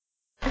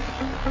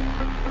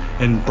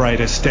In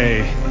brightest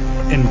day,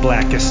 in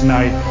blackest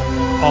night,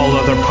 all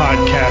other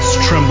podcasts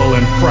tremble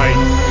in fright.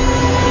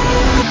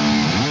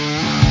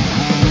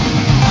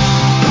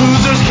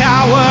 Losers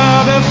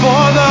cower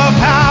before the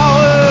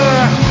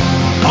power.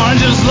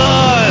 Oranges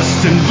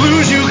lust and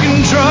blues you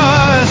can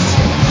trust.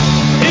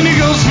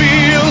 Indigos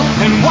feel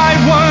and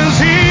white ones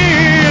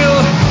heal.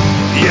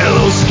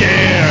 Yellow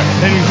scare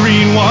and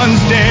green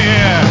ones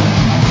dare.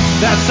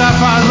 That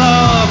sapphire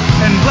love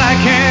and black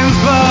hands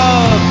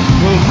glove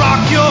will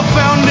rock your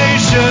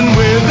foundation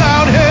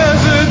without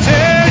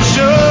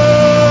hesitation.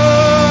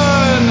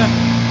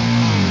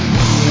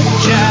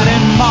 Chad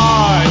and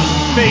Mark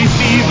face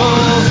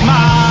evil's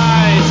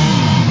might.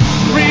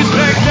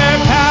 Respect their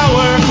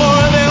power,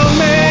 for they'll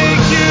make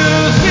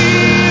you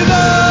see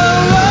the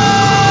light.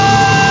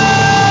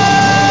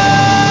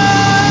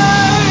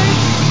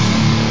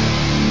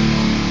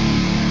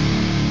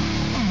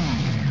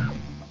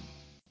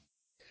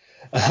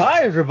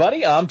 Hi,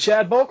 everybody. I'm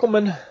Chad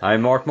Bokelman.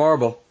 I'm Mark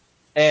Marble.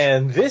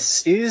 And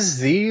this is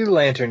the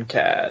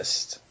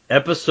LanternCast.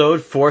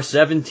 Episode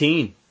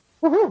 417.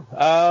 Woohoo!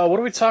 What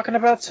are we talking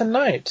about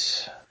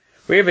tonight?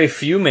 We have a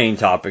few main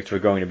topics we're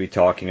going to be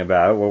talking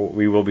about.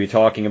 We will be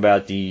talking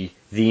about the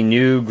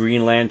new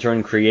Green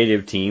Lantern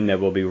creative team that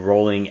will be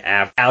rolling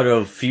out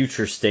of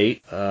Future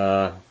State,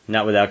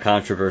 not without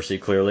controversy,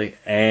 clearly.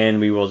 And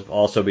we will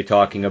also be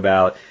talking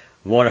about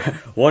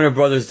Warner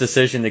Brothers'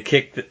 decision to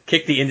kick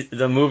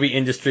the movie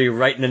industry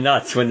right in the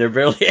nuts when they're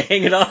barely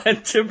hanging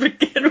on to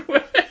begin with.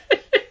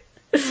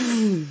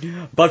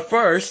 But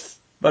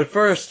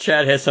first,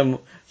 Chad has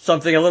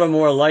something a little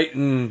more light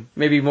and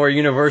maybe more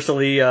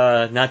universally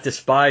not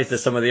despised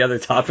as some of the other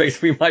topics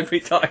we might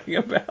be talking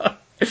about.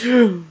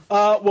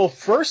 Well,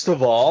 first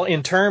of all,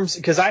 in terms,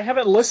 because I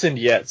haven't listened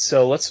yet,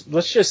 so let's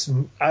just,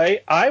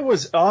 I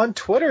was on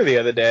Twitter the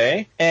other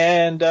day,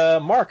 and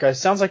Mark, it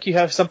sounds like you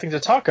have something to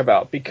talk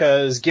about,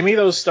 because Gimme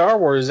Those Star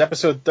Wars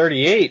episode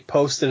 38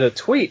 posted a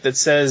tweet that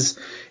says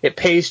it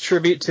pays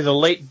tribute to the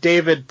late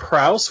David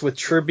Prowse with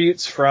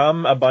tributes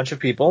from a bunch of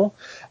people,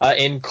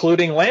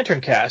 including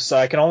LanternCast, so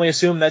I can only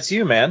assume that's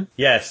you, man.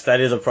 Yes,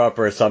 that is a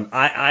proper assumption.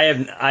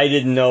 I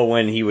didn't know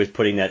when he was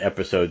putting that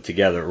episode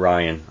together,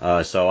 Ryan,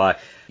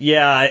 he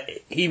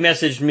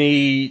messaged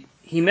me.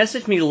 He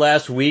messaged me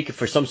last week.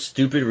 For some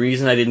stupid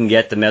reason, I didn't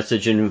get the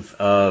message in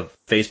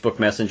Facebook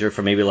Messenger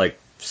for maybe like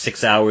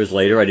 6 hours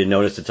later. I didn't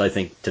notice it, I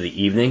think, to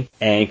the evening.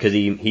 And because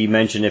he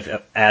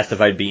mentioned asked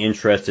if I'd be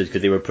interested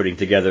because they were putting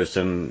together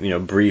some,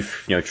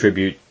 brief,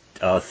 tribute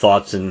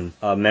thoughts and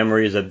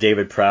memories of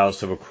David Prowse,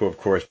 who of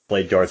course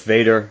played Darth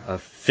Vader,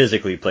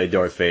 physically played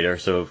Darth Vader.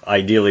 So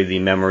ideally, the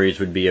memories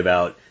would be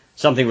about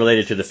something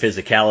related to the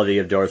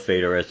physicality of Darth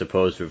Vader, as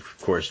opposed to,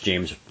 of course,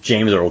 James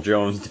Earl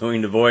Jones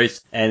doing the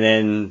voice. And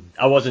then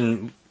it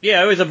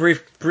was a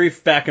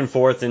brief back and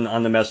forth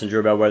on the messenger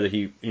about whether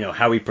he,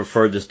 how he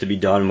preferred this to be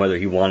done, whether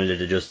he wanted it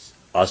to just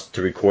us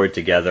to record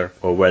together,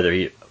 or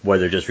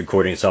whether just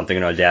recording something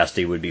in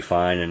Audacity would be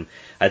fine. And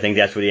I think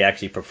that's what he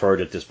actually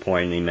preferred at this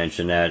point. And he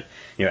mentioned that,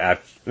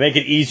 make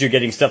it easier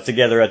getting stuff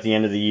together at the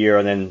end of the year,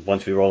 and then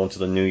once we roll into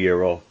the new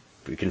year,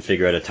 we can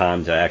figure out a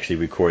time to actually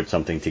record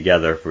something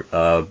together.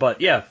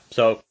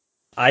 So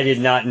I did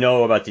not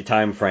know about the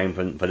time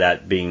frame for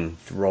that being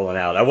rolling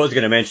out. I was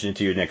going to mention it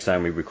to you next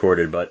time we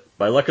recorded, but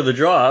by luck of the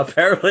draw,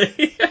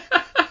 apparently.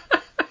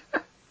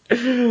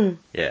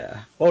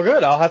 Yeah. Well,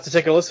 good. I'll have to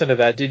take a listen to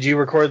that. Did you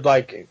record,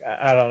 I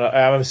don't know,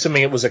 I'm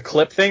assuming it was a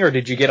clip thing, or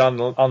did you get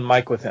on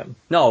mic with him?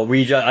 No,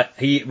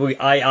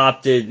 I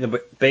opted,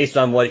 based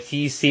on what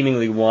he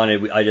seemingly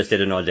wanted, I just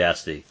did an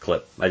Audacity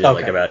clip. I did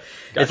about it.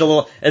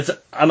 Gotcha.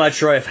 I'm not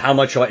sure how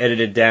much I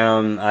edited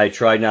down. I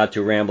tried not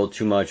to ramble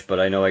too much, but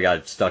I know I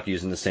got stuck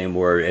using the same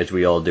word as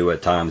we all do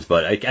at times.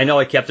 But I know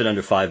I kept it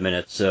under 5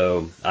 minutes,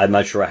 so I'm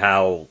not sure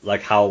how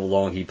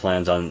long he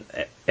plans on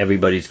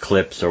everybody's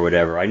clips or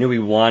whatever. I knew he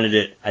wanted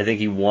it. I think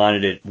he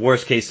wanted it.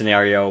 Worst case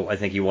scenario, I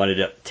think he wanted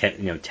a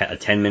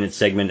 10-minute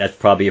segment. That's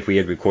probably if we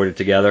had recorded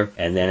together.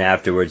 And then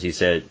afterwards, he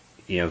said,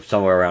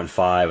 somewhere around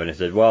 5. And I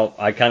said, well,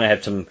 I kind of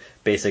have some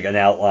an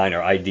outline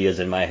or ideas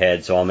in my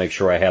head, so I'll make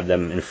sure I have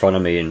them in front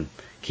of me and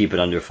keep it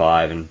under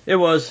 5. And it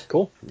was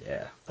cool.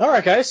 Yeah. All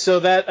right, guys.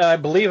 So that, I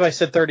believe I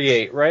said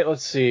 38, right?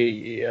 Let's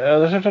see.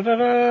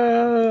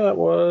 That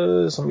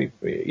was,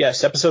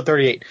 yes, episode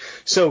 38.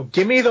 So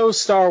Gimme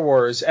Those Star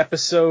Wars,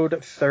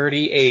 episode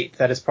 38.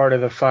 That is part of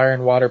the Fire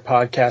and Water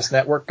Podcast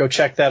Network. Go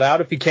check that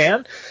out if you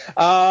can.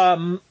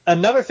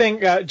 Another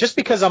thing, just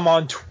because I'm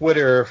on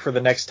Twitter for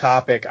the next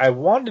topic, I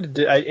wanted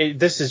to,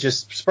 this is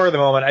just spur of the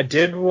moment. I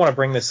did want to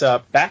bring this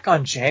up. Back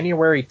on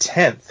January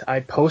 10th, I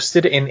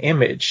posted an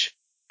image.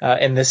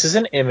 And this is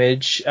an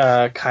image,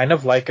 kind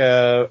of like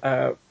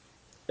a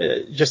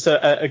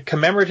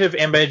commemorative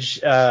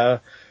image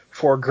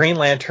for Green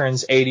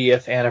Lantern's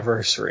 80th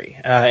anniversary.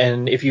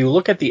 And if you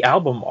look at the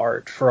album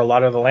art for a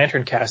lot of the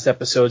LanternCast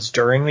episodes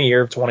during the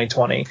year of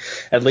 2020,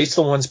 at least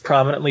the ones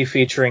prominently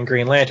featuring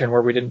Green Lantern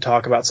where we didn't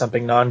talk about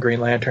something non-Green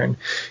Lantern,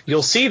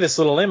 you'll see this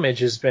little image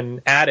has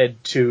been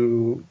added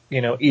to,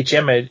 each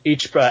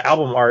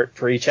album art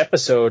for each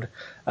episode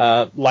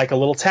like a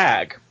little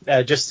tag.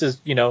 Just as,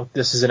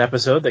 this is an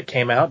episode that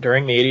came out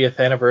during the 80th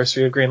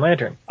anniversary of Green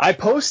Lantern. I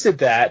posted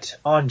that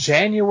on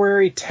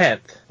January 10th.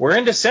 We're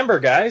in December,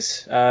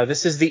 guys.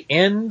 This is the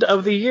end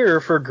of the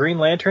year for Green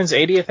Lantern's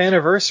 80th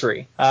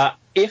anniversary.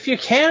 If you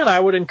can, I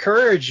would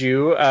encourage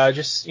you,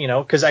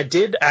 because I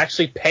did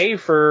actually pay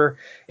for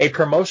a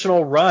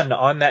promotional run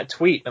on that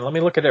tweet. And let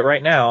me look at it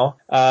right now.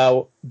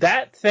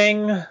 That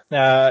thing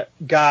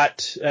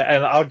got,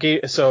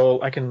 and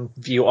so I can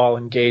view all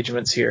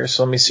engagements here.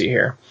 So let me see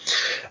here.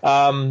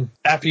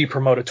 After you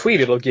promote a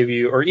tweet, it'll give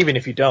you, or even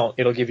if you don't,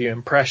 it'll give you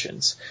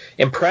impressions.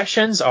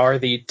 Impressions are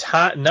the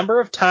number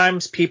of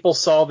times people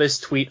saw this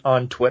tweet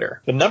on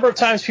Twitter. The number of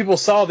times people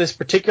saw this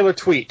particular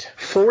tweet,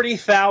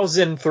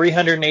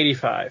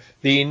 40,385.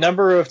 The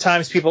number of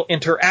times people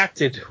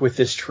interacted with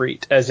this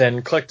tweet, as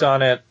in clicked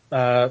on it,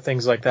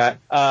 things like that,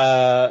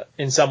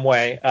 in some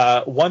way,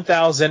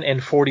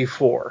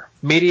 1,044.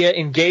 Media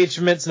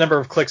engagements, number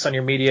of clicks on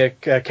your media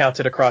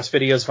counted across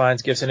videos,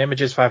 vines, GIFs, and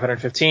images,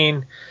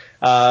 515,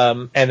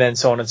 and then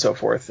so on and so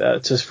forth,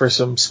 just for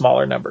some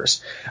smaller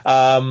numbers.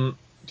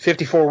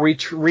 54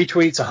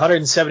 retweets,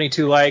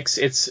 172 likes.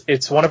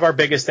 It's one of our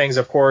biggest things,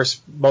 of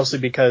course, mostly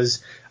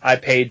because I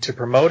paid to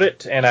promote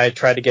it, and I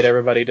tried to get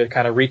everybody to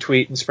kind of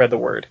retweet and spread the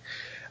word.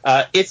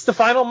 It's the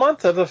final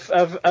month of the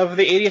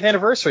 80th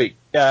anniversary.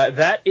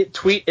 That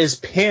tweet is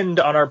pinned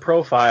on our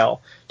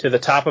profile to the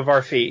top of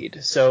our feed.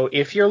 So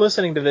if you're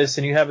listening to this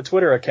and you have a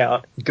Twitter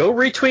account, go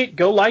retweet,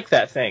 go like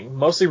that thing.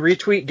 Mostly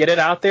retweet, get it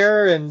out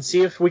there, and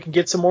see if we can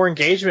get some more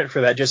engagement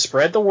for that. Just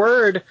spread the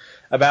word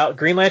about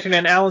Green Lantern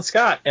and Alan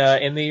Scott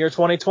in the year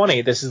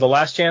 2020. This is the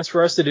last chance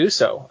for us to do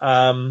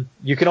so.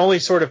 You can only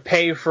sort of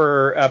pay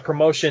for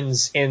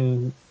promotions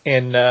in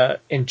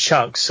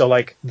chunks. So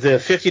like the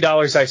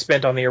 $50 I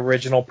spent on the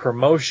original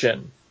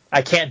promotion,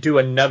 I can't do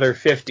another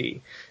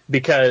 50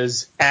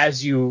 because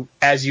as you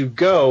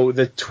go,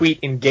 the tweet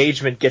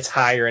engagement gets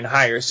higher and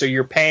higher. So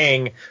you're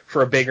paying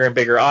for a bigger and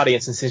bigger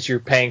audience, and since you're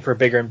paying for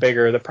bigger and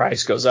bigger, the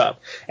price goes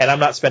up. And I'm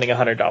not spending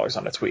 $100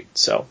 on a tweet.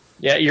 So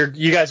yeah,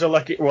 you guys are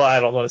lucky. Well, I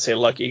don't want to say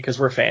lucky because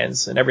we're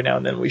fans, and every now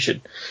and then we should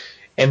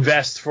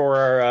invest for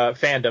our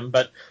fandom.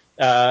 But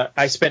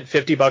I spent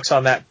 $50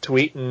 on that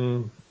tweet,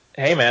 and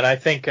hey, man, I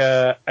think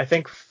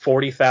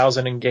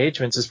 40,000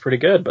 engagements is pretty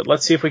good, but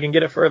let's see if we can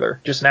get it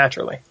further, just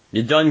naturally.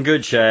 You done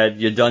good,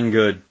 Chad. You done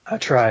good. I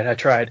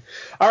tried.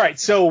 All right,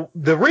 so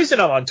the reason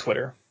I'm on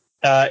Twitter,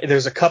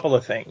 there's a couple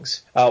of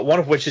things, one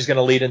of which is going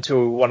to lead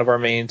into one of our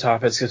main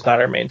topics. It's not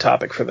our main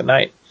topic for the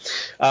night.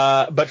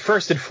 But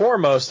first and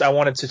foremost, I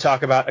wanted to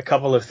talk about a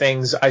couple of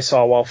things I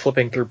saw while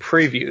flipping through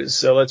previews.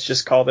 So let's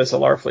just call this a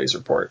Larfleeze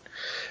report.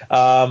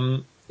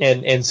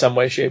 In some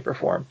way, shape, or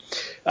form.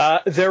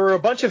 There were a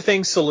bunch of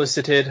things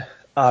solicited,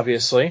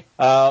 obviously.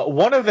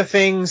 One of the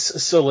things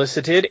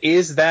solicited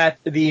is that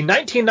the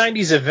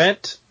 1990s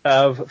event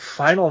of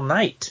Final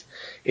Night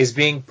is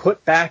being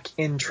put back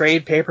in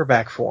trade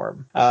paperback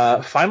form.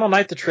 Final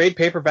Night, the trade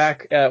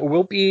paperback,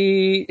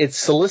 it's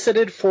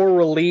solicited for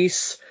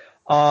release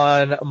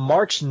on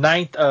March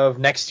 9th of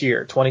next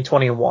year,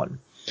 2021.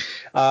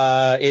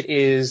 It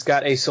is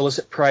got a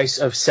solicit price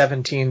of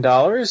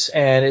 $17,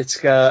 and it's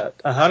got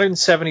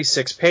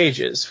 176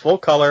 pages, full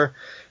color,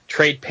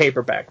 trade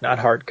paperback, not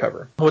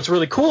hardcover. What's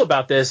really cool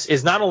about this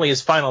is not only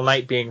is Final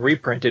Night being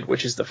reprinted,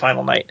 which is the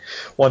Final Night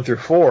 1 through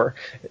 4,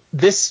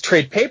 this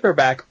trade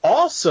paperback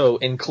also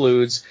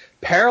includes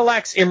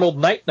Parallax Emerald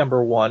Knight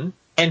 #1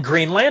 and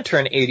Green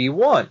Lantern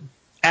 81,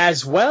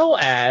 as well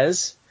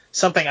as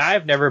something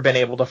I've never been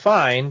able to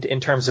find in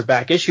terms of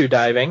back issue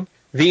diving,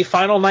 the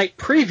Final Night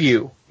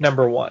Preview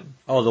 #1.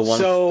 Oh, the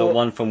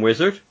one from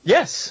Wizard?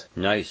 Yes.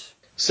 Nice.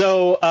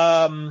 So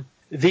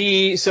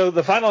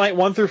the Final Night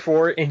 1 through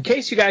 4, in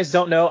case you guys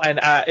don't know,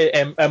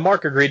 and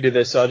Mark agreed to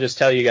this, so I'll just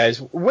tell you guys,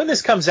 when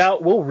this comes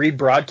out, we'll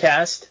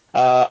rebroadcast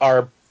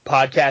our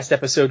podcast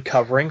episode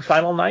covering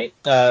Final Night.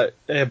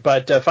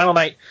 But Final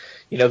Night,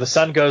 the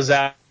sun goes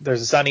out,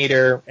 there's a Sun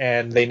Eater,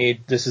 and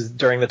this is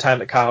during the time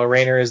that Kyle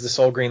Rayner is the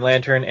sole Green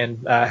Lantern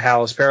and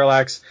Hal is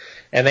Parallax,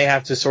 and they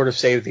have to sort of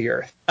save the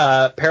Earth.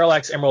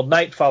 Parallax Emerald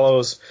Knight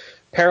follows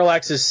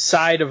Parallax's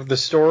side of the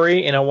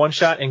story in a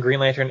one-shot, and Green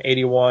Lantern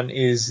 81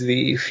 is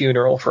the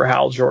funeral for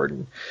Hal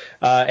Jordan.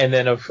 And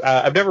then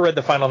I've never read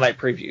the Final Night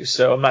preview,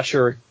 so I'm not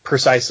sure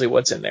precisely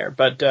what's in there.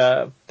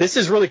 But this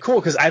is really cool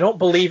because I don't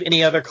believe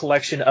any other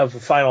collection of the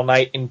Final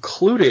Night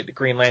included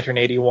Green Lantern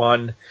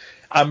 81.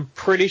 I'm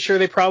pretty sure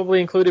they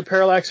probably included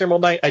Parallax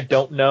Emerald Knight. I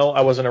don't know.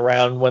 I wasn't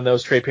around when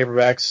those trade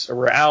paperbacks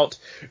were out,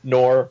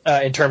 nor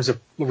in terms of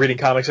reading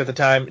comics at the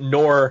time,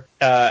 nor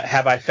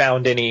have I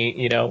found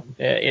any,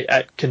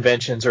 at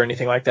conventions or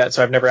anything like that.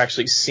 So I've never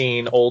actually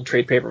seen old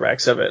trade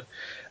paperbacks of it.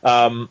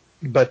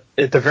 But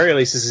at the very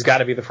least, this has got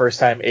to be the first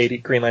time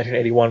Green Lantern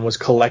 81 was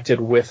collected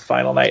with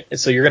Final Night.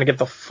 So you're going to get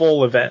the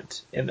full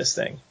event in this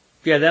thing.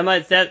 Yeah, that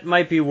might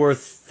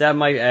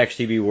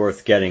actually be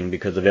worth getting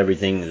because of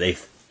everything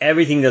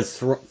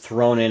that's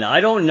thrown in. I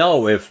don't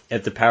know if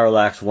the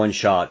Parallax one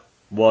shot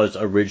was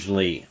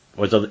originally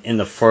was in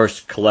the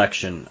first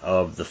collection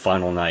of the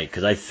Final Night,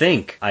 because I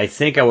think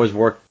I was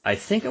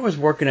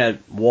working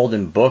at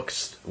Walden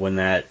Books when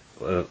that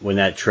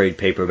trade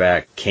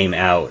paperback came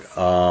out,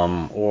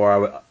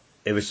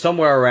 it was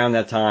somewhere around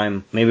that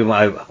time. Maybe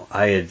I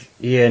had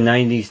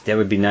 90s. That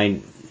would be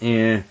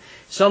 90.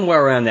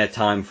 Somewhere around that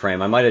time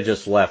frame. I might have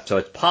just left, so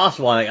it's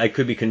possible I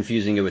could be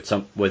confusing it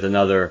with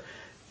another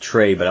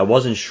trade, but I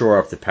wasn't sure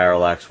if the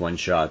Parallax one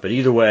shot. But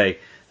either way,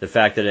 the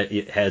fact that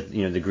it has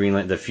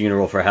the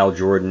funeral for Hal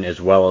Jordan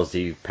as well as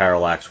the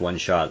Parallax one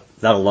shot,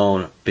 that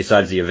alone,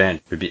 besides the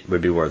event,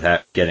 would be worth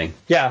getting.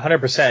 Yeah,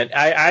 100%.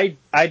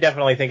 I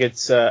definitely think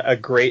it's a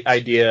great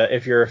idea.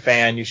 If you're a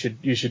fan, you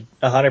should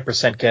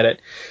 100% get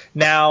it.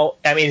 Now,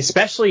 I mean,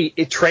 especially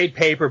trade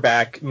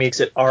paperback makes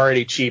it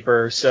already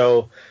cheaper,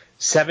 so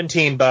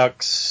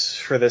 $17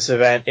 for this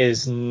event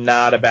is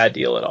not a bad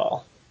deal at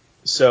all.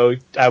 So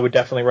I would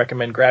definitely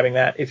recommend grabbing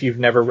that if you've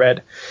never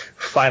read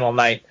Final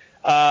Night.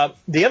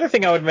 The other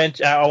thing I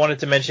wanted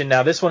to mention,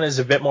 now this one is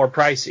a bit more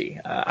pricey.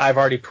 I've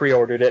already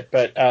pre-ordered it,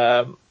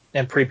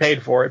 and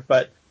prepaid for it,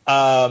 but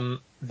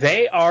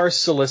they are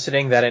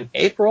soliciting that in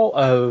April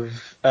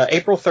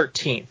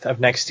 13th of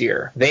next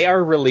year, they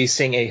are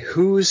releasing a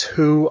Who's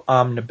Who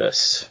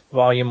Omnibus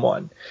Volume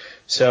 1.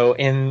 So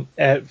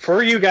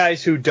for you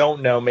guys who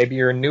don't know, maybe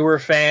you're newer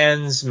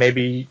fans,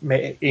 maybe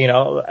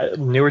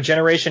newer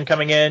generation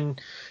coming in.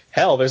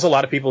 Hell, there's a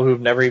lot of people who've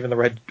never even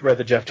read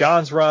the Jeff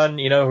Johns run,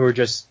 who are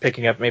just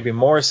picking up maybe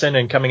Morrison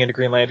and coming into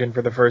Green Lantern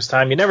for the first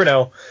time. You never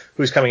know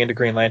who's coming into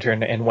Green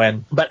Lantern and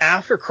when. But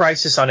after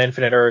Crisis on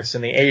Infinite Earths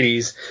in the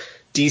 80s,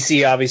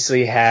 DC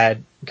obviously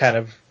had kind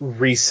of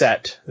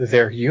reset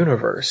their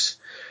universe.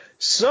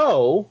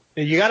 So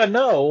you got to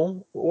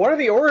know, what are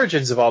the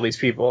origins of all these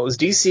people? Is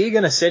DC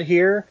going to sit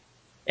here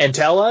and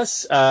tell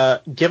us,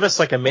 give us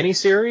like a mini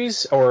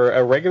series or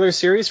a regular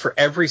series for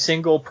every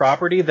single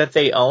property that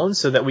they own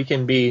so that we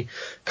can be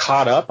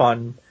caught up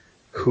on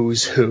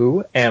who's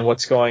who and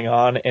what's going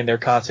on in their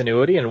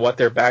continuity and what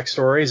their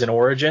backstories and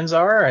origins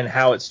are and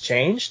how it's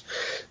changed?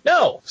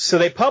 No. So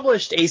they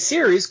published a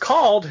series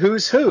called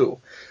Who's Who,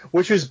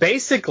 which was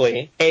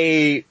basically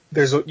you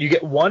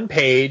get one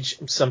page,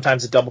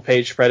 sometimes a double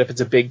page spread if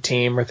it's a big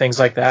team or things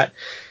like that,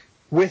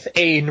 with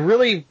a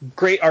really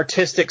great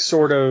artistic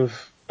sort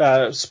of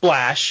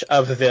splash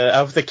of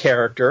the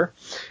character,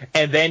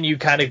 and then you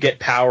kind of get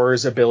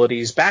powers,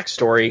 abilities,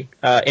 backstory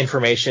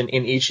information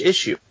in each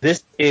issue.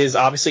 This is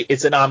obviously,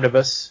 it's an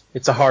omnibus,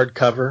 it's a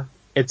hardcover,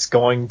 it's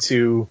going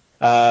to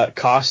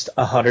cost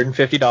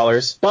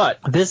 $150, but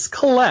this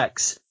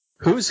collects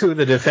Who's Who,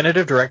 the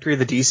Definitive Directory of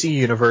the DC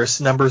Universe,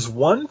 numbers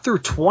 1 through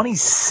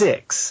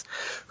 26,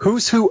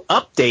 Who's Who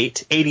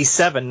Update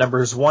 87,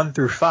 numbers 1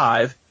 through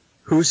 5,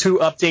 Who's Who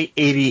Update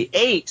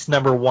 88,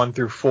 number 1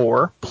 through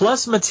 4,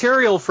 plus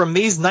material from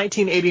these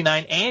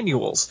 1989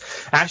 annuals.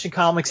 Action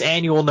Comics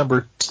Annual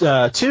number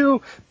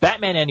 2,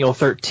 Batman Annual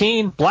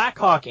 13,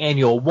 Blackhawk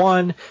Annual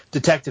 1,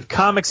 Detective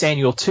Comics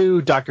Annual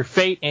 2, Dr.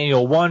 Fate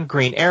Annual 1,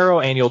 Green Arrow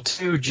Annual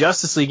 2,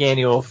 Justice League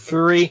Annual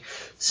 3,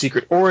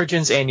 Secret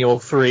Origins Annual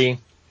 3,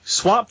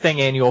 Swamp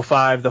Thing Annual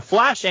 5, The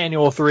Flash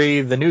Annual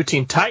 3, The New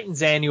Teen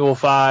Titans Annual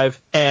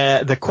 5,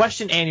 The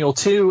Question Annual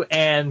 2,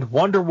 and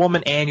Wonder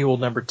Woman Annual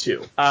number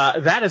 2.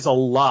 That is a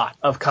lot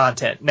of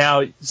content.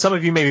 Now, some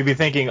of you may be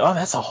thinking, oh,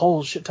 that's a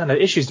whole shit ton of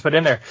issues to put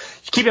in there.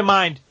 Keep in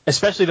mind,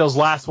 especially those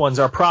last ones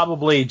are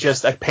probably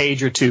just a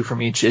page or two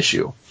from each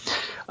issue.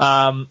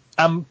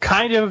 I'm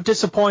kind of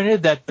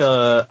disappointed that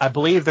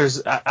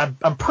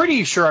I'm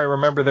pretty sure I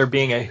remember there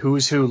being a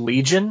Who's Who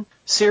Legion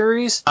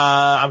series.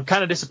 I'm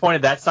kind of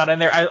disappointed that's not in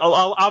there.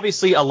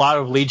 Obviously, a lot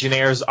of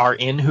Legionnaires are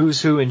in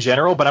Who's Who in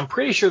general, but I'm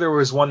pretty sure there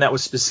was one that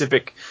was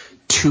specific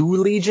to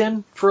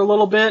Legion for a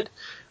little bit,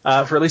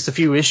 for at least a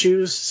few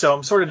issues. So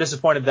I'm sort of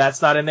disappointed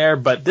that's not in there,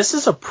 but this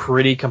is a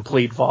pretty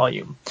complete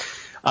volume.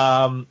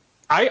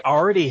 I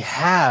already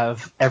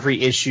have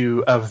every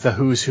issue of the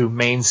Who's Who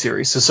main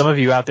series. So some of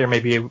you out there may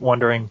be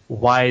wondering,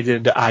 why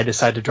did I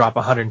decide to drop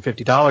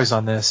 $150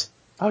 on this?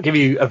 I'll give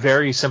you a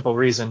very simple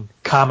reason: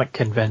 comic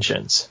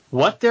conventions.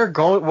 What's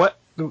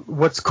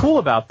cool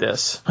about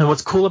this, and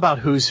what's cool about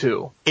Who's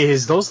Who,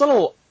 is those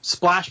little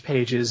splash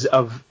pages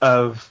of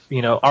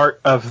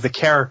art of the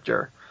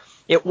character.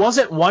 It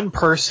wasn't one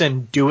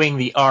person doing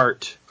the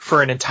art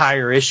for an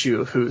entire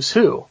issue of Who's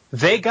Who.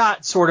 They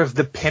got sort of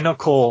the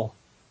pinnacle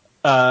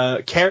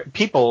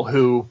people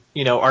who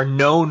are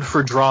known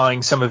for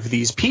drawing some of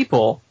these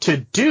people to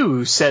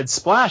do said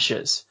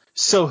splashes.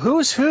 So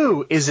Who's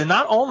Who is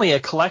not only a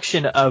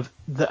collection of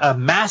a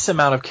mass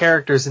amount of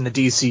characters in the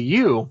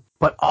DCU,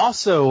 but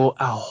also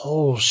a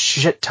whole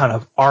shit ton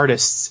of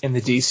artists in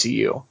the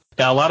DCU.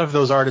 Now, a lot of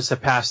those artists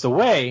have passed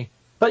away,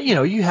 but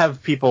you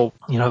have people,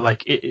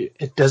 like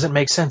it doesn't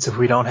make sense if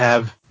we don't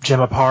have Jim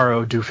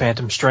Aparo do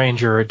Phantom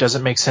Stranger. It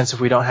doesn't make sense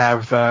if we don't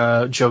have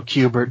Joe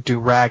Kubert do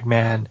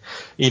Ragman,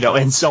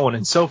 and so on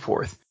and so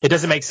forth. It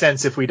doesn't make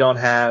sense if we don't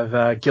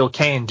have Gil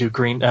Kane do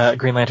Green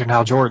Lantern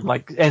Hal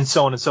Jordan, and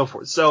so on and so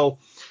forth. So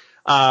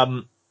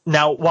now,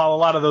 while a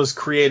lot of those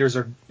creators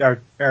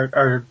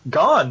are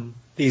gone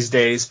these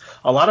days,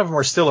 a lot of them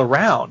are still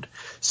around.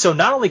 So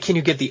not only can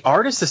you get the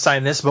artist to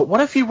sign this, but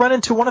what if you run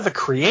into one of the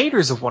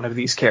creators of one of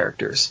these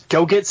characters?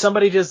 Go get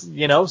somebody just,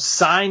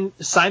 sign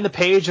the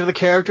page of the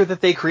character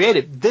that they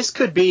created. This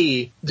could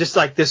be just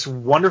like this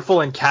wonderful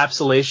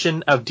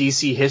encapsulation of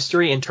DC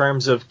history in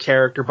terms of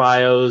character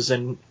bios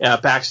and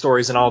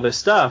backstories and all this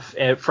stuff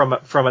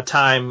from a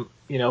time,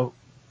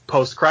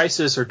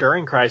 post-crisis or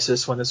during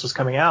crisis when this was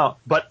coming out.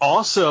 But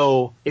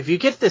also, if you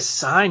get this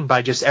signed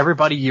by just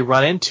everybody you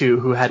run into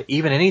who had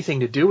even anything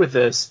to do with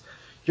this,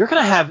 you're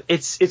going to have,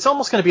 it's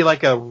almost going to be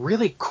like a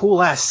really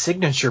cool-ass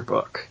signature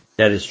book.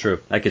 That is true.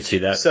 I could see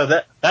that.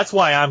 So that's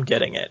why I'm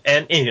getting it.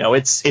 And,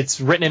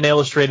 it's written and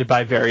illustrated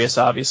by Various,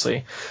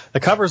 obviously. The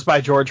cover's by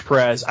George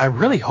Perez. I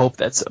really hope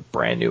that's a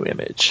brand new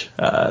image.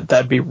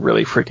 That'd be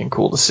really freaking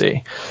cool to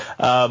see.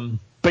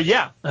 But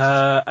yeah,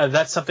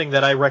 that's something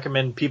that I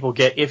recommend people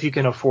get if you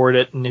can afford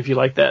it and if you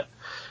like that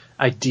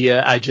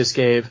idea I just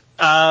gave.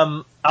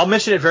 I'll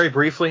mention it very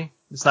briefly.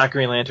 It's not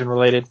Green Lantern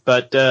related,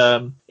 but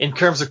in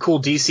terms of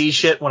cool DC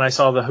shit, when I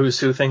saw the Who's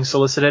Who thing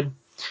solicited,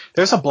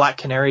 there's a Black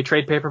Canary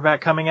trade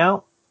paperback coming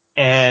out,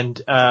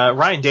 and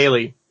Ryan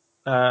Daly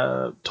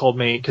told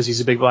me, because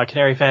he's a big Black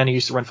Canary fan, he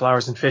used to run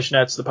Flowers and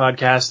Fishnets, the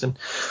podcast, and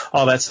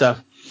all that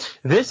stuff.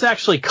 This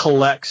actually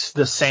collects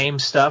the same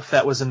stuff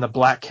that was in the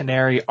Black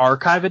Canary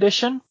Archive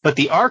Edition, but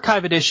the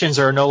Archive Editions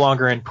are no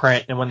longer in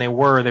print, and when they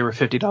were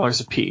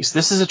 $50 a piece.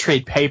 This is a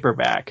trade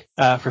paperback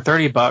for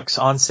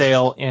 $30 on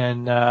sale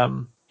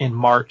in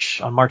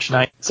March, on March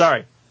 9th.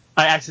 Sorry,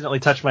 I accidentally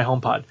touched my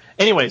HomePod.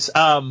 Anyways,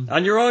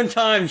 on your own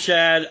time,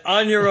 Chad.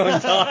 On your own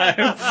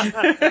time.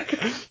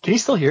 Can you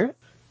still hear it?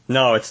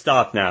 No, it's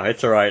stopped now.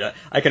 It's all right.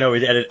 I can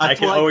always edit. I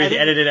can always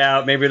edit it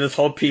out. Maybe this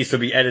whole piece will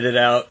be edited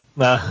out.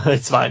 No,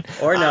 it's fine.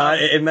 Or not.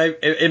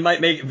 It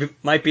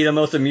might be the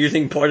most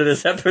amusing part of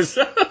this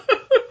episode.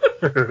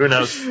 Who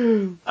knows?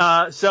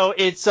 So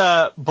it's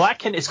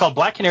it's called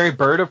Black Canary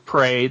Bird of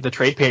Prey, the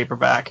trade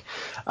paperback.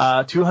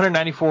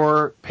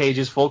 294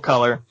 pages, full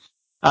color.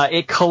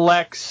 It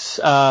collects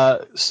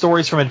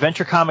stories from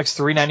Adventure Comics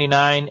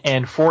 399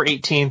 and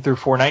 418 through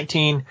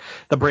 419,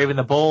 The Brave and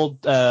the Bold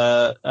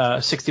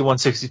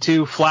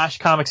 6162, Flash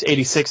Comics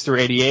 86 through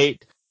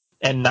 88,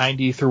 and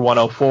 90 through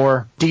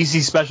 104,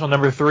 DC Special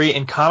number 3,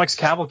 and Comics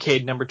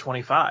Cavalcade number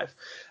 25.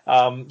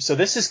 So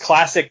this is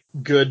classic,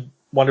 good,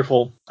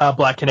 wonderful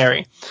Black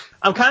Canary.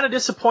 I'm kind of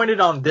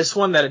disappointed on this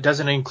one that it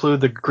doesn't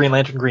include the Green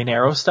Lantern, Green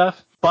Arrow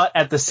stuff. But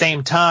at the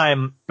same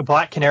time,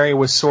 Black Canary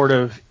was sort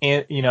of,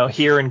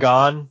 here and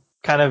gone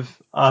kind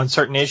of on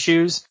certain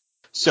issues.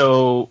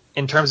 So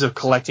in terms of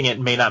collecting it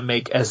may not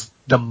make as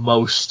the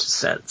most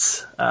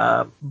sense.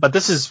 But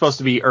this is supposed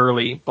to be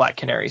early Black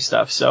Canary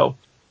stuff. So,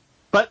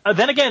 but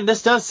then again,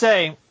 this does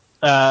say,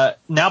 now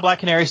Black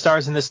Canary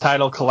stars in this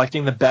title,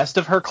 collecting the best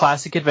of her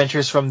classic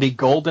adventures from the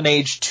Golden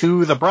Age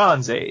to the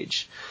Bronze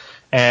Age.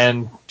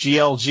 And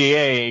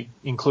GLGA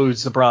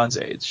includes the Bronze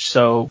Age.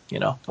 So,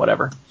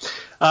 whatever.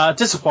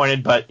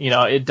 Disappointed, but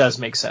it does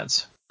make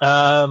sense.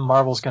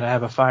 Marvel's going to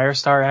have a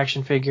Firestar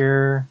action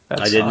figure.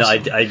 That's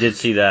awesome. I did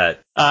see that.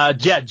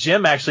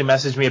 Jim actually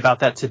messaged me about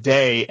that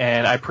today,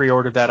 and I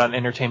pre-ordered that on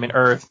Entertainment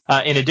Earth.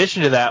 In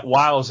addition to that,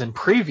 while I was in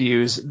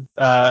previews,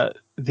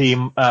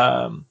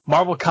 the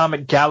Marvel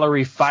Comic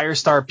Gallery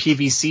Firestar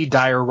PVC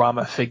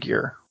diorama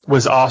figure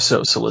was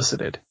also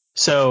solicited.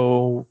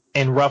 So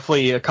in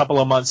roughly a couple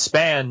of months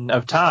span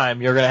of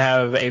time, you're going to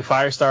have a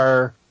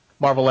Firestar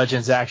Marvel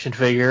Legends action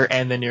figure,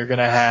 and then you're going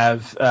to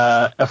have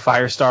a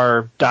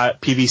Firestar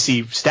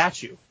PVC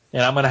statue,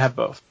 and I'm going to have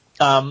both.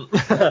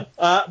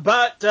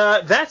 But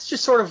that's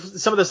just sort of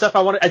some of the stuff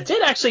I wanted. I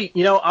did actually,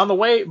 on the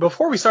way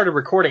before we started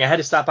recording, I had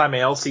to stop by my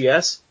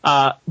LCS,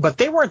 but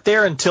they weren't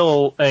there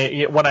until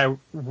when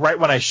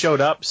I showed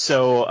up.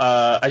 So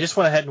I just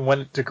went ahead and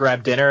went to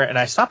grab dinner, and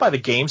I stopped by the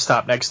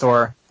GameStop next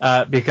door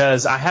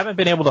because I haven't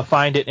been able to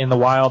find it in the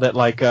wild at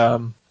a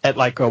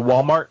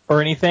Walmart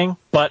or anything,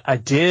 but I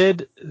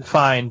did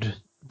find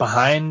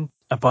behind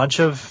a bunch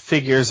of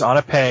figures on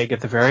a peg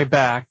at the very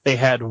back, they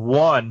had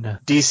one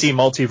DC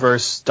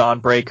Multiverse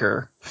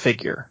Dawnbreaker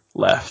figure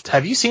left.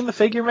 Have you seen the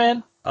figure,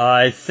 man?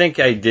 I think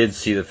I did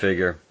see the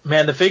figure.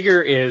 Man, the figure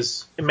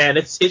is,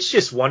 it's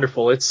just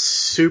wonderful. It's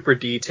super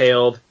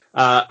detailed.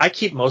 I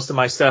keep most of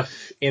my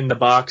stuff in the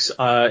box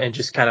and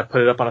just kind of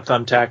put it up on a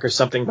thumbtack or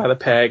something by the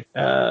peg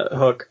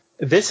hook.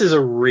 This is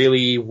a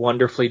really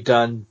wonderfully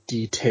done,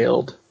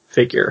 detailed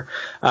figure.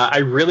 I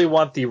really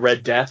want the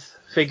Red Death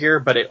figure,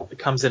 but it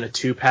comes in a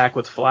 2-pack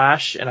with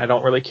Flash, and I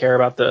don't really care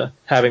about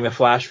having the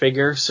Flash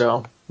figure,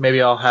 so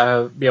maybe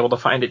I'll be able to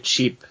find it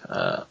cheap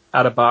out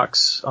of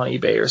box on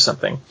eBay or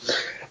something.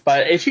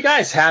 But if you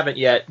guys haven't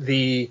yet,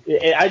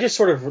 I just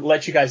sort of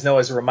let you guys know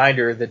as a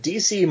reminder, the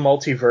DC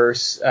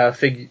Multiverse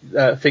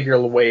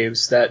figure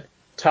waves that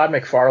Todd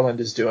McFarlane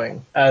is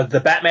doing,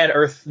 the Batman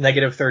Earth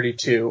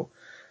 -32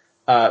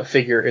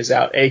 figure is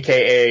out,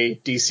 aka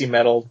DC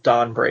Metal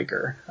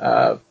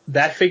Dawnbreaker.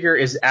 That figure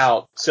is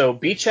out, so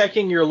be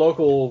checking your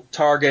local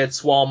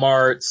Targets,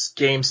 Walmarts,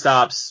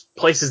 GameStops,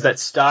 places that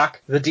stock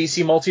the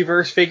DC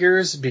Multiverse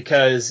figures,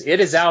 because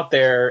it is out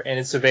there and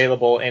it's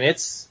available, and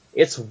it's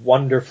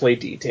wonderfully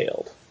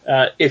detailed.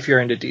 if you're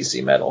into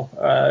DC metal,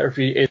 or if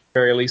you, at the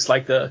very least,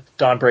 like the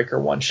Dawnbreaker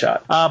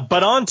one-shot.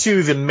 But on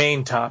to the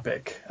main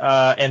topic.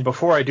 And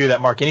before I do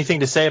that, Mark,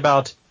 anything to say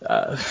about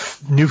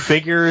new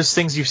figures,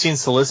 things you've seen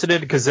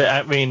solicited? Because,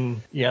 I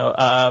mean,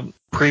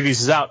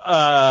 previews is out.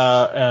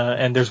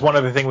 And there's one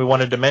other thing we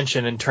wanted to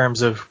mention in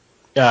terms of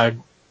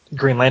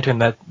Green Lantern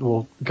that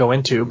we'll go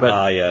into.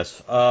 But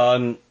yes.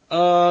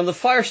 The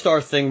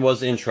Firestar thing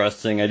was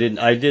interesting. I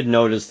did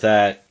notice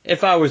that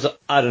if I was,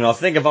 I don't know, I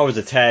think if I was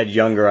a tad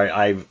younger,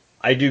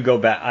 I do go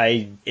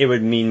back. It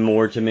would mean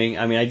more to me.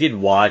 I mean, I did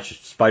watch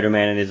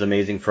Spider-Man and His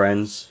Amazing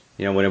Friends,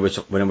 when it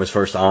was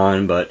first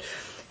on,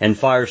 and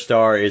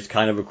Firestar is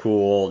kind of a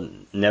cool,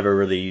 never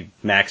really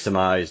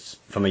maximized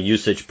from a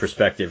usage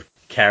perspective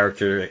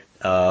character.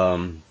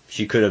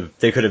 They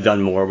could have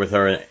done more with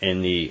her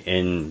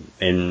in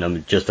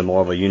just the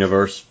Marvel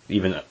universe,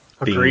 even.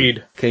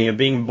 Agreed.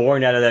 Being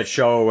born out of that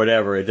show or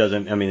whatever, it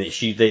doesn't. I mean,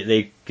 she could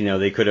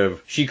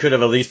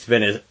have at least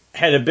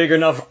had a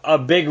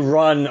big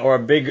run or a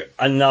big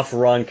enough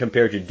run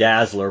compared to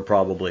Dazzler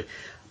probably.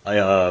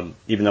 Even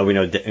though we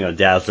know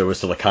Dazzler was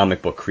still a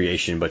comic book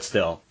creation, but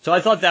still. So I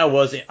thought that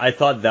was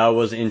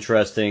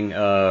interesting.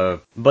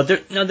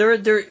 But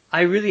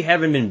I really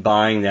haven't been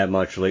buying that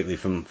much lately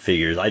from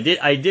figures. I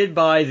did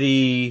buy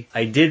the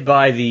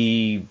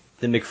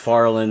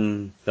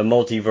McFarlane, the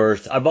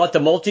multiverse. I bought the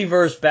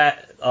multiverse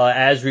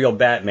Azrael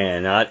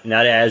Batman,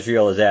 not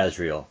Azrael as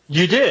Azrael.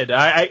 You did.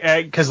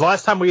 Because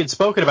last time we had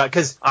spoken about,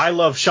 because I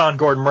love Sean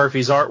Gordon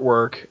Murphy's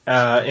artwork,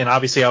 and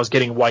obviously I was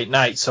getting White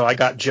Knight, so I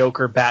got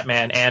Joker,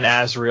 Batman, and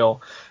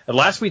Azrael. And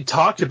last we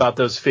talked about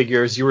those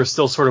figures, you were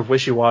still sort of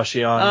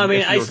wishy-washy on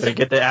if you were going to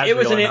get the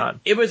Azrael or not.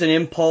 It was an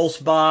impulse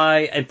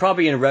buy, and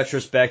probably in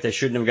retrospect I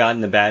shouldn't have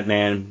gotten the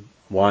Batman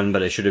one,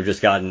 but I should have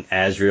just gotten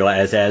Azrael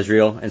as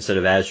Azrael instead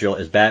of Azrael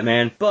as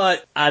Batman.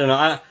 But I don't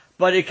know.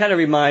 But it kind of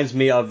reminds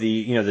me of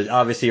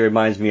obviously it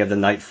reminds me of the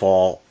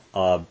Nightfall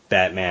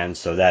Batman.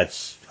 So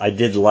I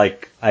did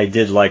like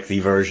the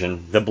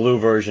version, the blue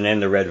version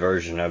and the red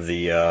version of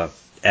the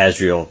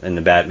Azrael in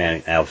the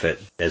Batman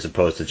outfit, as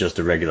opposed to just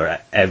a regular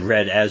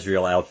red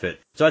Azrael outfit.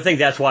 So I think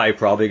that's why I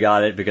probably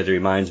got it, because it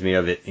reminds me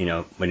of it,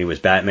 when he was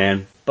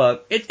Batman.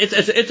 But it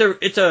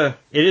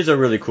is a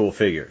really cool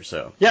figure.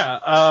 So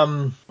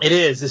yeah, it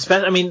is.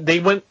 Especially, I mean, they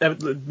went,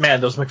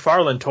 those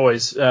McFarlane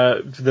toys for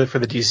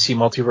the DC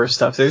multiverse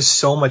stuff. There's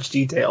so much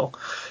detail,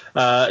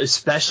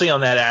 especially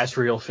on that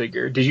Azrael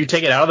figure. Did you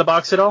take it out of the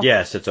box at all?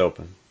 Yes, it's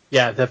open.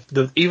 Yeah,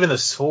 even the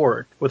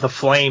sword with the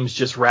flames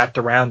just wrapped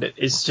around it,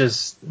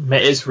 it's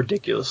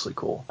ridiculously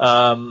cool.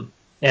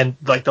 And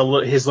like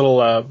his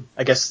little,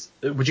 I guess,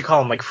 would you call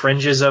them like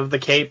fringes of the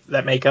cape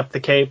that make up the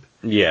cape?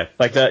 Yeah.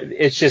 Like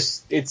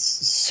it's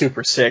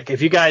super sick.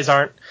 If you guys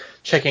aren't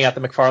checking out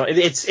the McFarlane,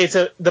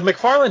 the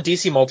McFarlane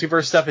DC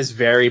multiverse stuff is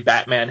very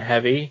Batman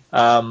heavy.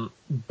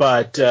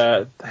 But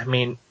I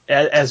mean,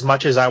 as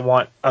much as I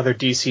want other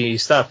DC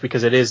stuff,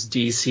 because it is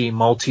DC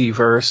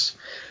multiverse,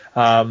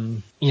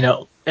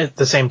 at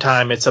the same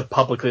time, it's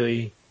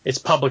publicly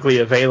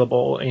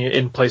available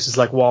in places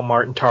like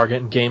Walmart and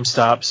Target and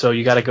GameStop. So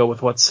you got to go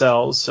with what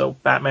sells. So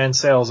Batman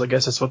sales, I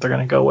guess that's what they're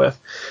going to go with.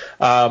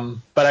 But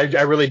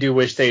I really do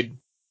wish they'd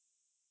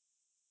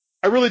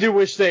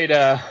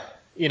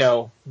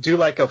do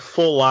like a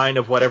full line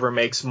of whatever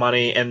makes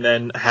money, and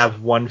then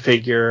have one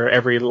figure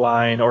every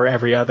line or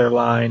every other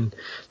line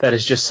that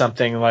is just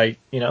something like,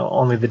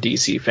 only the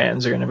DC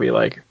fans are going to be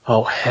like,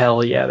 oh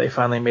hell yeah, they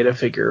finally made a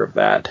figure of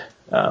that.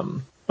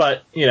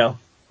 But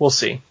we'll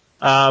see.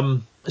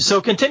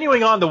 So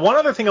continuing on, the one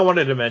other thing I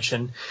wanted to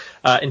mention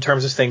in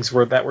terms of things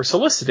that were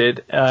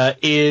solicited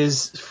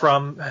is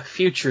from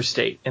Future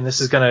State. And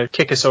this is going to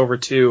kick us over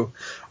to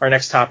our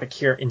next topic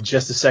here in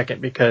just a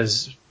second,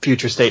 because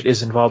Future State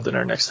is involved in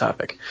our next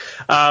topic.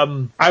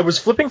 I was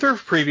flipping through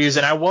previews,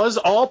 and I was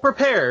all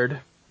prepared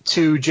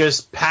to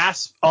just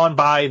pass on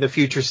by the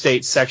Future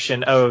State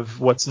section of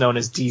what's known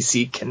as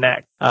DC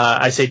Connect.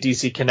 I say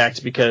DC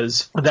Connect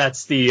because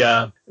that's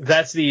the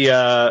what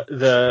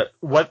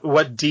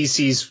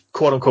DC's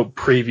quote unquote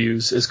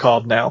previews is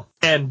called now.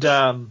 And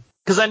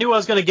because I knew I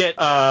was going to get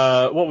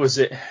what was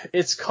it?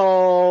 It's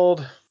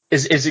called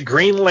is it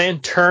Green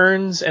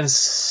Lanterns and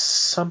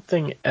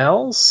something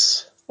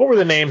else? What were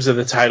the names of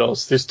the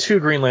titles? There's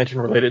 2 Green Lantern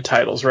related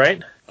titles,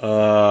 right?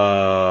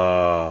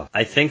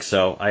 I think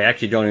so. I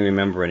actually don't even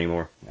remember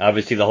anymore.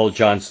 Obviously, the whole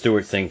Jon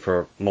Stewart thing,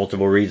 for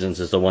multiple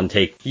reasons, is the one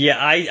take. Yeah,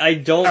 I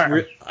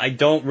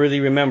don't really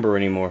remember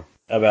anymore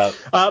about.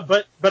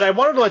 But I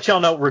wanted to let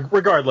y'all know,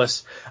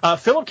 regardless,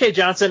 Philip K.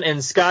 Johnson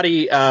and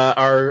Scotty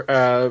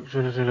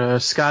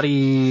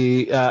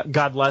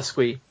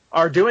Godlewski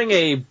are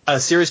doing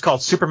a series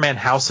called Superman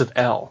House of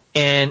L.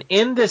 And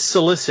in this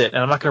solicit,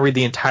 and I'm not going to read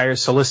the entire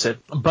solicit,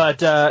 but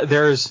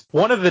there's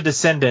one of the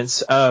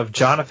descendants of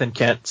Jonathan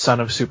Kent, son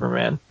of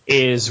Superman,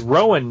 is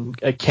Rowan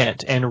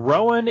Kent. And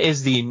Rowan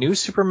is the new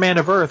Superman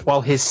of Earth,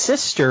 while his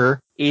sister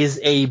is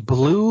a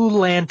Blue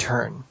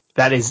Lantern.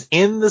 That is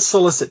in the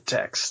solicit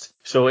text.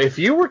 So if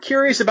you were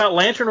curious about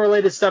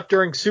Lantern-related stuff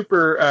during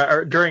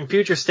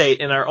Future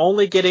State and are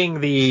only getting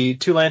the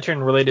 2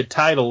 Lantern-related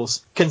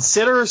titles,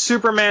 consider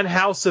Superman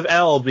House of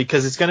L,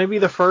 because it's going to be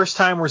the first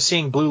time we're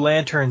seeing Blue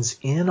Lanterns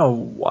in a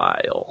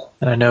while.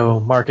 And I know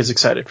Mark is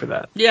excited for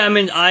that. Yeah, I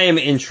mean, I am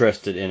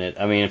interested in it.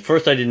 I mean, at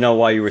first I didn't know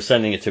why you were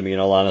sending it to me, in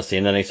all honesty,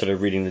 and then I started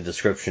reading the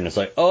description. It's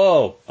like,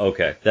 oh,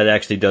 okay, that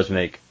actually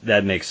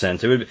makes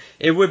sense.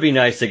 It would be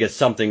nice to get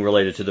something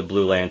related to the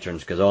Blue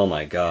Lanterns, because oh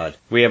my god,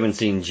 we haven't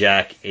seen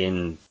Jack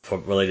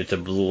related to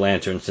Blue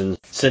Lanterns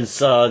since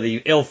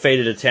the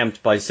ill-fated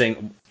attempt by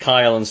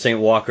Kyle and St.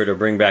 Walker to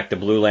bring back the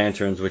Blue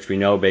Lanterns, which we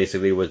know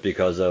basically was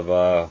because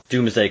of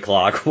Doomsday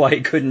Clock, why he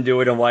couldn't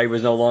do it and why he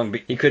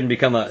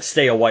couldn't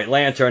stay a White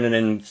Lantern, and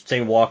then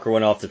St. Walker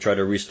went off to try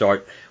to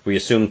restart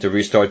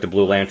the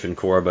Blue Lantern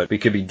Corps, but we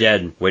could be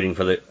dead waiting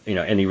for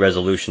any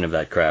resolution of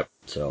that crap.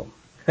 So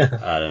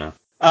I don't know.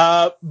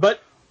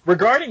 But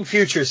regarding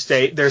Future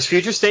State, there's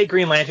Future State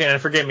Green Lantern,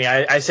 and forgive me,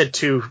 I said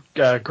 2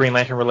 Green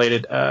Lantern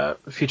related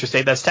Future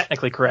State. That's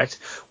technically correct.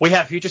 We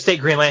have Future State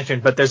Green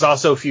Lantern, but there's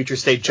also Future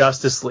State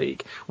Justice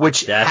League,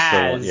 which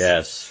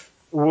has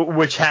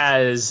Lantern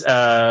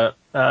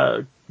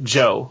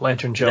Joe.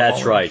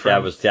 That's right.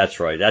 That's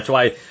right. That's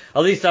why,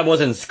 at least I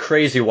wasn't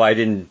crazy why I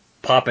didn't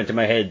pop into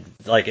my head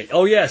like,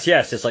 oh yes.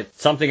 It's like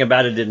something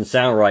about it didn't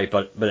sound right,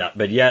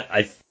 but yet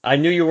I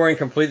knew you weren't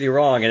completely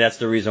wrong, and that's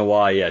the reason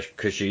why. Yeah,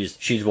 because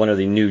she's one of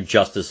the new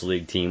Justice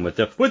League team with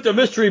the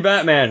mystery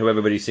Batman, who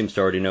everybody seems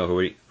to already know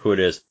who it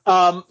is.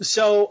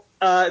 So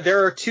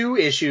there are 2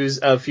 issues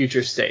of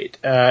Future State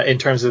in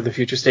terms of the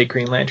Future State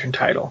Green Lantern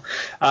title.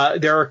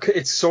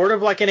 It's sort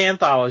of like an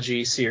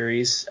anthology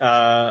series,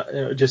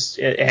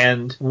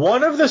 and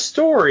one of the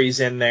stories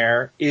in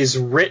there is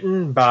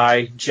written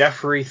by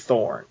Jeffrey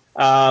Thorne.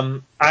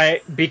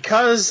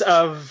 Because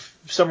of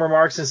some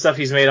remarks and stuff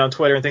he's made on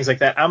Twitter and things like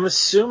that, I'm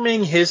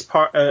assuming his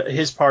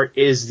part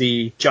is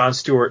the John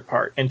Stewart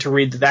part, and to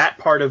read that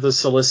part of the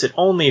solicit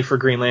only for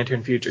Green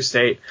Lantern Future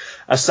State.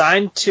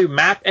 Assigned to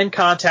map and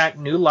contact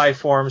new life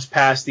forms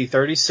past the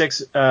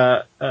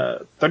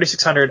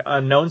 3600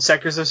 unknown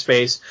sectors of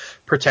space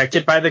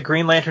protected by the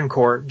Green Lantern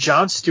Corps,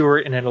 John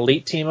Stewart and an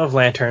elite team of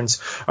Lanterns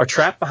are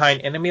trapped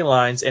behind enemy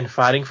lines and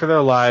fighting for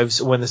their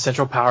lives when the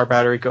central power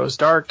battery goes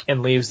dark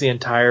and leaves the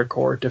entire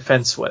Corps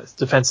defenseless.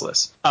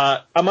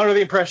 I'm under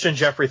the impression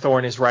Jeffrey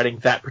Thorne is writing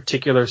that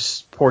particular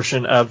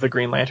portion of the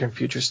Green Lantern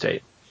Future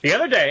State. The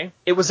other day,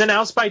 it was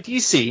announced by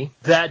DC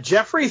that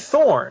Jeffrey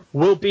Thorne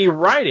will be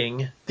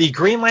writing the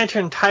Green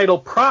Lantern title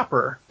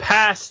proper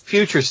past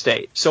Future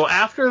State. So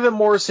after the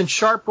Morrison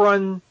Sharp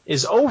run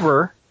is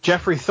over,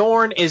 Jeffrey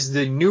Thorne is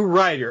the new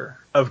writer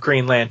of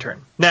Green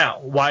Lantern. Now,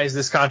 why is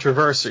this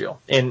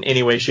controversial in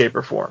any way, shape,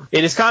 or form?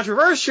 It is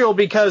controversial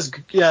because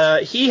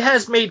he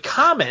has made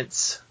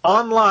comments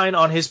online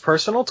on his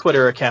personal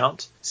Twitter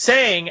account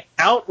saying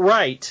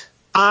outright,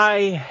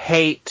 "I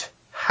hate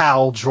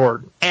Hal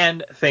Jordan,"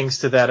 and things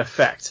to that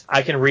effect.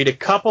 I can read a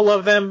couple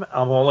of them.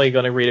 I'm only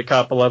going to read a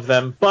couple of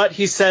them. But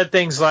he said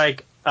things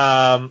like,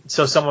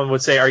 so someone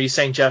would say, are you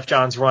saying Jeff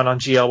Johns' run on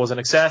GL was an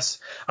excess?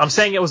 I'm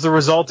saying it was the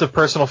result of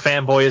personal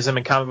fanboyism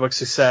and comic book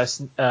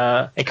success.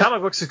 And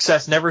comic book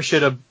success never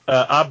should have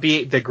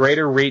obviate the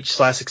greater reach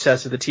 /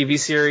 success of the TV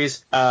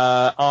series.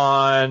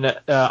 On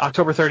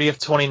October 30th,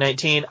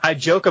 2019, I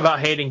joke about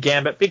hating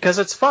Gambit because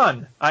it's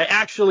fun. I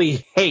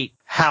actually hate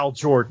Hal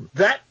Jordan.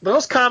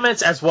 Those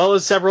comments, as well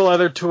as several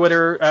other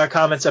Twitter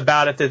comments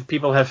about it that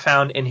people have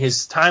found in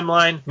his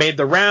timeline, made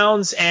the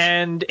rounds,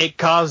 and it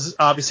caused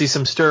obviously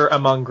some stir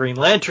among Green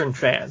Lantern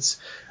fans.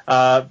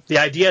 The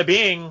idea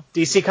being,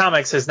 DC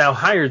Comics has now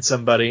hired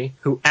somebody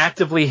who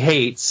actively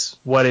hates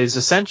what is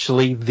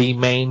essentially the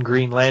main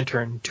Green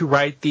Lantern to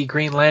write the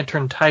Green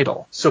Lantern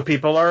title. So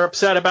people are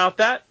upset about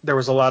that. There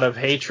was a lot of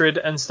hatred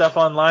and stuff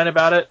online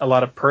about it. A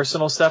lot of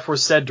personal stuff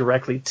was said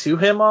directly to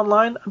him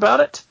online about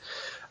it.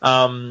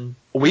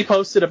 We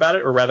posted about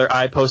it, or rather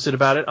I posted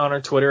about it on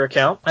our Twitter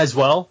account as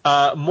well.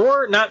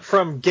 More not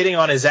from getting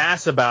on his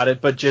ass about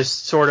it, but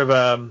just sort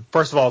of,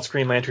 first of all, it's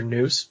Green Lantern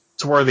news.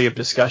 It's worthy of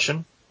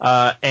discussion.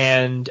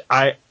 And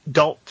I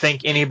don't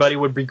think anybody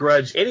would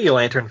begrudge any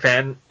Lantern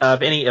fan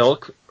of any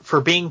ilk for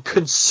being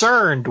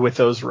concerned with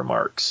those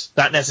remarks.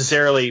 Not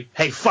necessarily,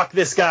 hey, fuck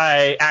this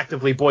guy,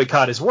 actively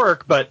boycott his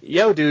work, but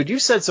yo, dude, you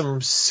said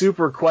some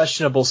super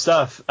questionable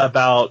stuff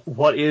about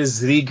what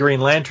is the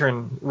Green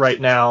Lantern right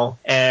now,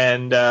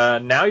 and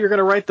now you're going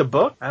to write the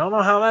book? I don't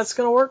know how that's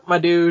going to work, my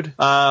dude.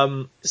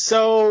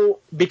 So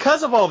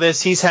because of all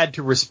this, he's had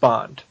to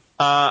respond.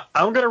 I'm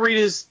going to read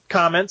his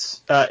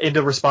comments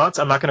into response.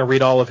 I'm not going to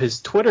read all of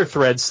his Twitter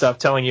thread stuff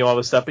telling you all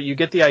this stuff, but you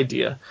get the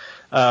idea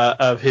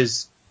of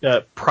his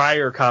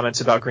prior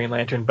comments about Green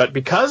Lantern. But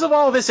because of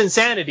all this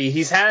insanity,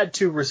 he's had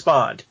to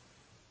respond.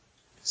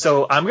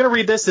 So I'm going to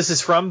read this. This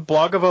is from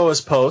Blog of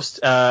Oa's post,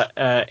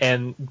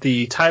 and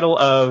the title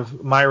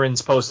of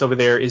Myron's post over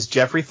there is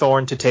Jeffrey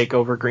Thorne to take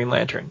over Green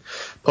Lantern,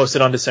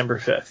 posted on December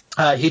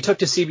 5th. He took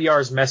to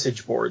CBR's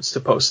message boards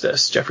to post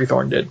this. Jeffrey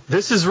Thorne did.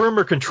 This is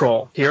rumor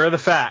control. Here are the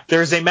facts.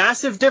 There's a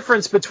massive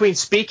difference between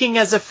speaking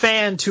as a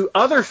fan to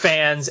other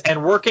fans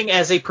and working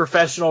as a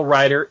professional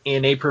writer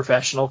in a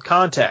professional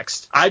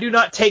context. I do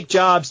not take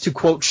jobs to,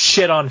 quote,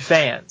 shit on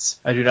fans.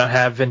 I do not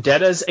have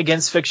vendettas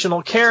against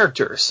fictional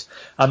characters.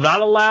 I'm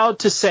not allowed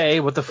to say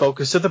what the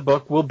focus of the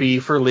book will be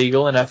for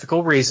legal and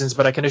ethical reasons,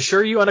 but I can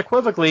assure you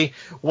unequivocally,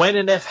 when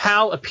and if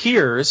Hal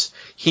appears,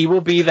 he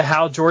will be the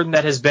Hal Jordan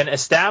that has been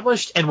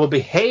established and will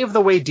behave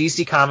the way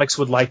DC Comics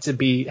would like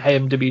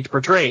him to be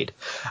portrayed.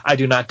 I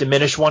do not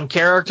diminish one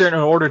character in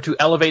order to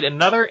elevate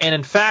another, and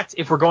in fact,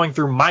 if we're going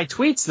through my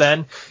tweets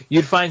then,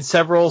 you'd find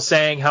several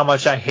saying how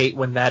much I hate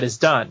when that is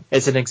done.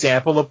 It's an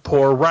example of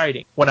poor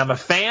writing. When I'm a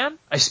fan,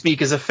 I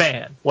speak as a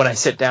fan. When I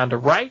sit down to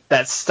write,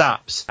 that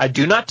stops. I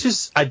do not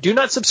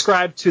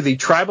subscribe to the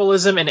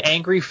tribalism and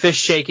angry fist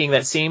shaking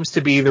that seems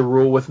to be the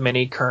rule with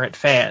many current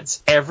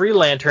fans. Every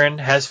Lantern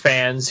has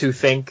fans who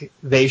think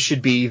they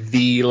should be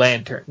the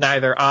Lantern.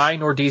 Neither I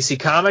nor DC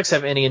Comics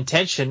have any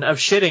intention of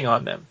shitting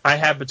on them. I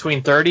have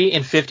between 30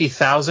 and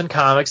 50,000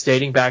 comics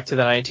dating back to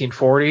the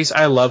 1940s.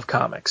 I love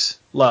comics.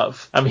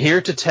 Love. I'm here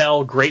to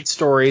tell great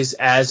stories,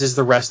 as is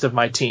the rest of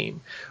my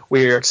team.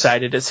 We are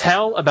excited as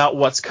hell about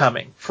what's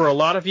coming. For a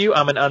lot of you,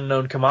 I'm an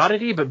unknown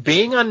commodity, but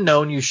being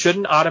unknown, you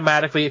shouldn't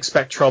automatically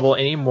expect trouble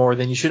any more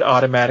than you should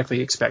automatically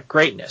expect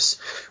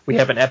greatness. We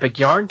have an epic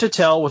yarn to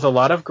tell with a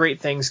lot of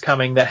great things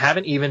coming that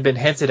haven't even been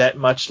hinted at,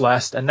 much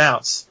less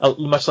announced.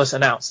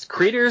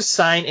 Creators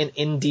sign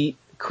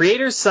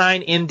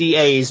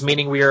NDAs,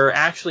 meaning we are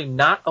actually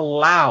not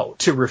allowed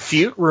to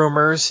refute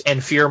rumors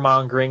and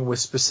fear-mongering with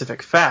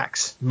specific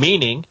facts.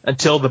 Meaning,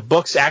 until the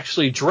books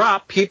actually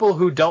drop, people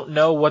who don't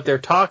know what they're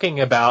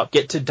talking about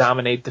get to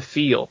dominate the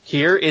field.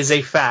 Here is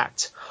a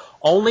fact.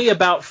 Only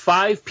about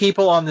 5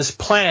 people on this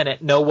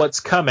planet know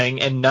what's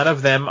coming, and none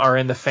of them are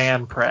in the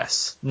fan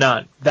press.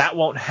 None. That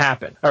won't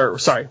happen.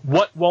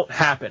 What won't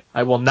happen?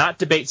 I will not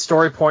debate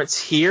story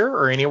points here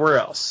or anywhere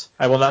else.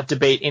 I will not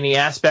debate any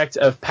aspect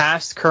of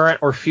past, current,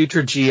 or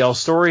future GL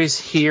stories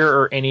here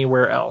or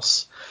anywhere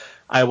else.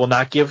 I will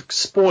not give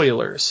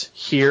spoilers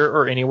here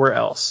or anywhere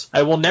else.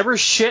 I will never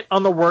shit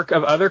on the work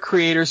of other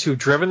creators who've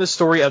driven the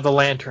story of the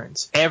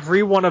Lanterns.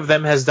 Every one of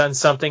them has done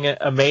something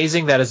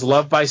amazing that is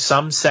loved by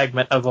some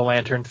segment of the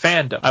Lantern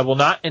fandom. I will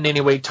not in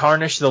any way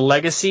tarnish the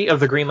legacy of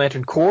the Green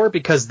Lantern Corps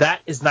because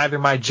that is neither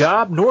my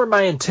job nor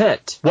my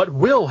intent. What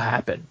will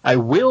happen? I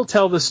will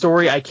tell the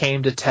story I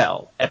came to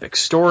tell. Epic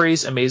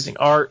stories, amazing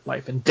art,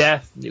 life and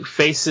death, new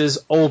faces,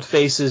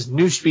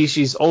 new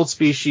species, old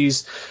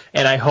species,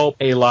 and I hope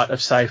a lot of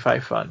sci-fi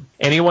fun.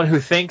 Anyone who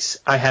thinks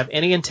I have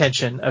any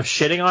intention of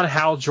shitting on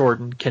Hal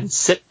Jordan can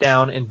sit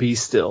down and be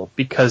still,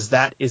 because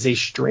that is a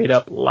straight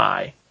up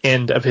lie.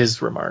 End of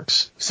his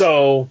remarks.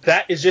 So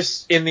that is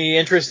just in the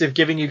interest of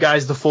giving you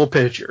guys the full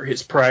picture.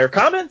 His prior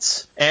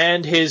comments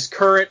and his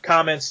current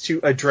comments to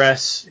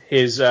address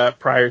his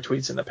prior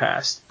tweets in the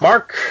past.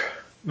 Mark,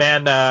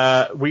 man,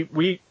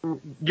 you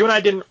and I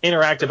didn't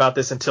interact about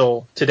this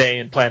until today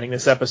in planning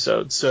this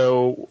episode.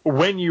 So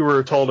when you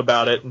were told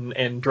about it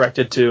and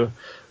directed to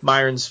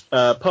Myron's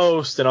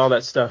post and all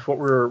that stuff, what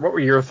were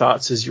your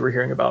thoughts as you were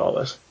hearing about all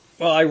this?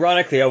 Well,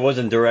 ironically, I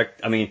wasn't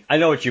direct. I mean, I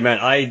know what you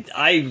meant.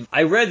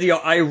 I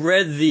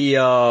read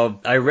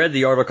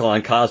the article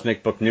on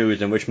Cosmic Book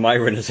News in which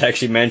Myron is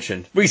actually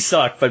mentioned. We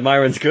suck, but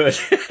Myron's good.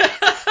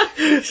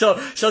 So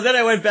then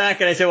I went back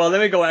and I said, well,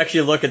 let me go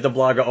actually look at the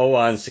blog of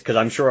Owan's, because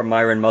I'm sure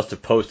Myron must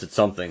have posted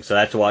something. So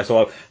that's why.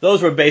 So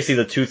those were basically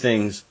the two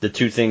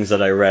things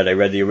that I read. I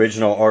read the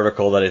original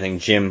article that I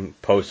think Jim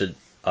posted,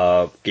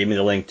 gave me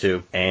the link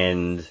to,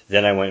 and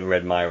then I went and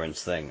read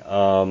Myron's thing.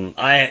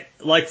 I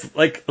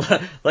like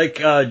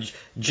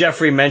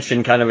Jeffrey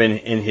mentioned kind of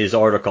in his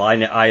article.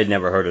 I had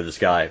never heard of this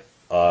guy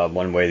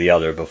one way or the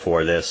other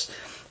before this.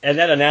 And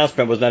that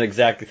announcement was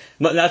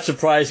not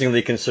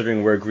surprisingly,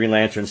 considering where Green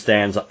Lantern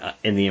stands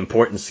in the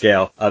importance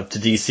scale to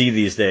DC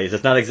these days.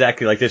 It's not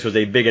exactly like this was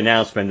a big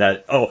announcement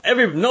that,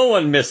 no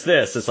one missed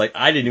this. It's like,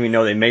 I didn't even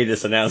know they made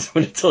this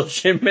announcement until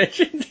Jim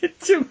mentioned it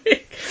to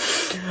me.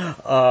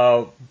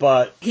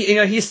 But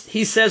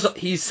he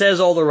says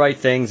all the right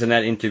things in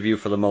that interview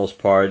for the most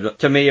part.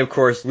 To me, of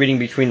course, reading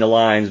between the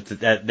lines,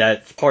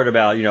 that part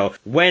about,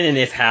 when and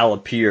if Hal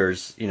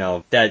appears,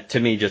 that to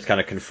me just kind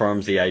of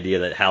confirms the idea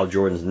that Hal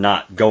Jordan's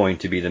not going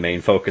to be the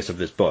main focus of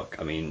this book.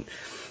 I mean,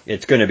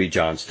 it's going to be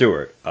John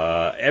Stewart.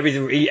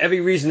 Every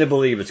reason to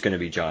believe it's going to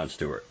be John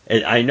Stewart.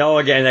 I know,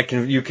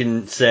 again, you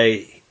can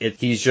say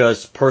he's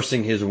just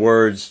pursing his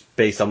words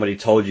based on what he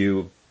told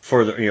you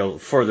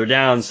further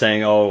down,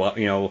 saying,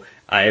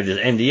 I have this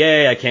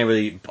NDA,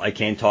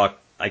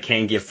 I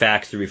can't give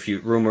facts to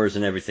refute rumors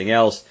and everything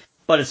else.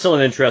 But it's still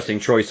an interesting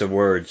choice of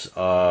words.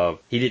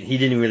 He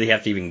didn't really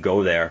have to even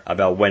go there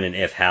about when and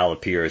if Hal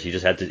appears.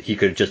 He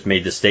could have just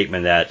made the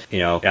statement that,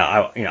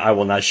 I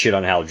will not shit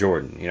on Hal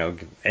Jordan.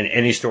 And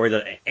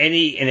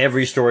any and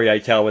every story I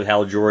tell with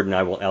Hal Jordan,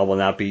 I will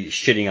not be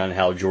shitting on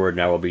Hal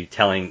Jordan. I will be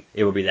telling,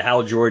 it will be the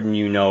Hal Jordan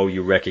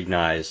you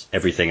recognize,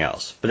 everything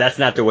else. But that's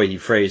not the way he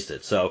phrased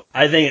it. So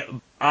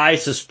I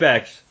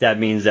suspect that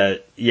means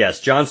that,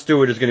 yes, Jon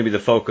Stewart is going to be the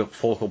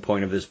focal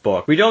point of this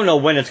book. We don't know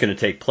when it's going to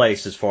take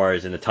place as far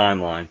as in the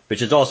timeline,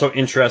 which is also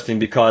interesting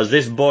because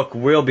this book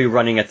will be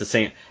running at the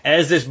same...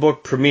 As this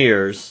book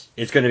premieres,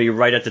 it's going to be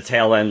right at the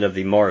tail end of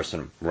the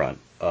Morrison run.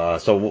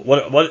 So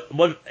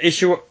what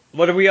issue...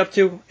 What are we up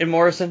to in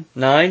Morrison?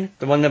 9?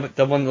 The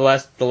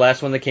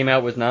last one that came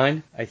out was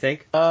 9, I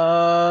think.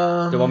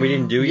 The one we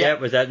didn't do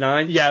yet, was that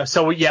 9? Yeah.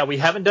 So we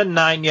haven't done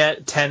 9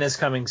 yet. 10 is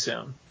coming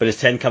soon. But is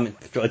 10 coming?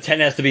 10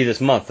 has to be this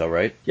month, though,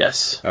 right?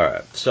 Yes. All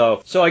right.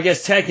 So I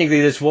guess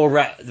technically this will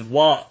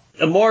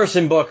the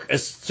Morrison book,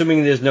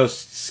 assuming there's no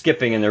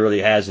skipping, and there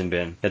really hasn't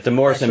been, that the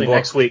Morrison book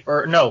next week,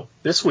 or no,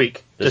 this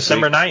week,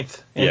 December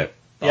 9th. Yeah.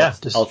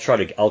 I'll try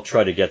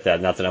to get that.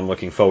 Not that I'm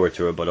looking forward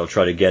to it, but I'll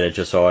try to get it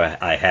just so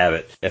I have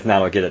it. If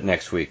not, I'll get it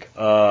next week.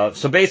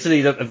 So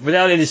basically,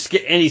 without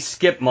any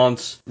skip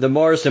months, the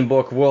Morrison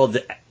book will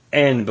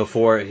end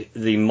before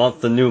the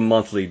new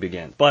monthly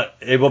begins. But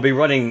it will be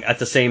running at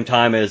the same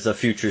time as the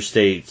Future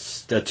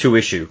States, the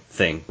 2-issue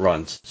thing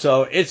runs.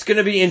 So it's going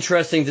to be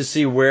interesting to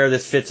see where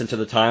this fits into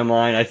the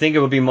timeline. I think it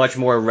will be much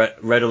more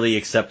readily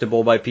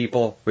acceptable by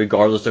people,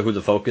 regardless of who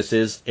the focus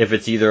is. If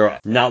it's either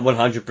not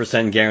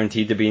 100%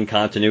 guaranteed to be in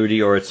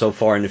continuity, or it's so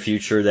far in the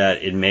future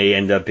that it may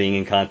end up being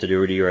in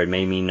continuity, or it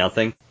may mean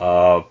nothing.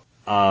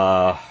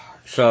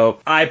 So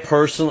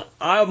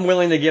I'm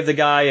willing to give the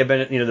guy the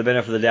benefit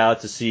of the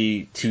doubt to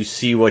see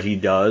what he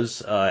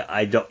does.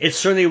 It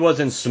certainly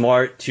wasn't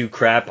smart to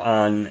crap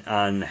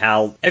on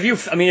Hal.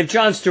 If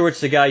Jon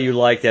Stewart's the guy you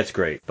like, that's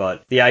great.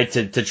 But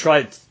to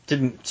try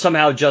to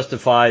somehow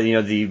justify,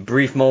 the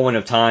brief moment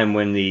of time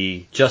when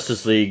the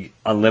Justice League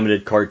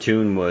Unlimited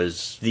cartoon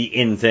was the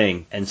in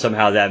thing, and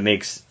somehow that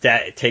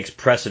takes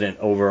precedent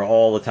over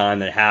all the time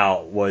that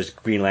Hal was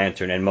Green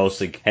Lantern, and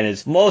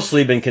it's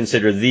mostly been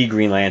considered the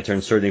Green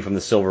Lantern, certainly from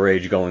the Silver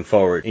Age going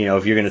forward.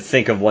 If you're going to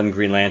think of one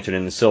Green Lantern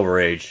in the Silver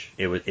Age,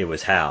 it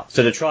was Hal.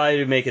 So to try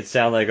to make it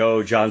sound like,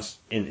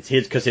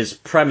 because his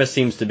premise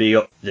seems to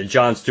be that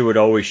Jon Stewart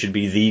always should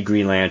be the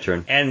Green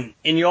Lantern, and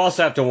you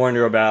also have to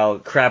wonder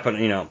about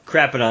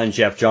crapping on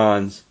Jeff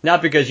Johns,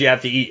 not because you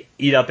have to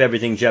eat up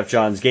everything Jeff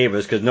Johns gave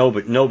us, because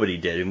nobody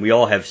did, and we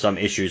all have some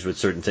issues with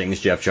certain things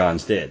Jeff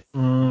Johns did.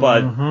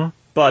 Mm-hmm.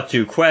 But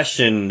to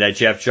question that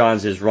Jeff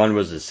Johns' run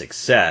was a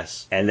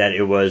success, and that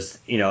it was,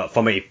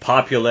 from a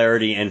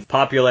popularity,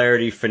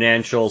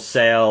 financial,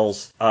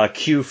 sales,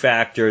 Q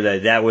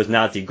factor, that was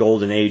not the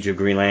golden age of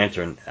Green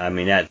Lantern. I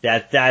mean,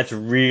 that's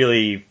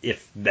really,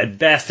 if at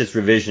best it's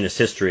revisionist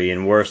history,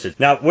 and worse,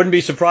 wouldn't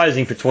be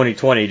surprising for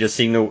 2020, just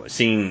seeing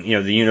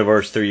the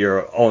universe through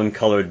your own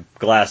colored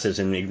glasses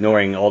and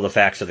ignoring all the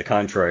facts to the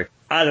contrary.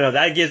 I don't know.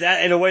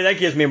 That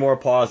gives me more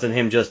pause than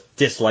him just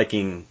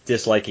disliking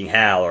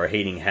Hal or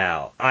hating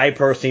Hal. I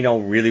personally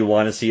don't really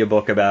want to see a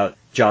book about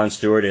Jon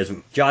Stewart.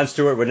 Jon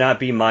Stewart would not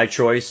be my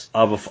choice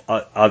of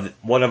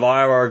one of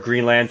our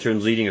Green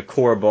Lanterns leading a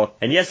core book.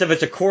 And yes, if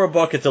it's a core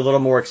book, it's a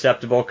little more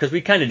acceptable, because we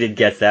kind of did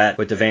get that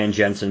with the Van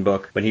Jensen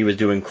book when he was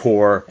doing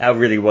core. That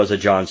really was a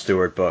Jon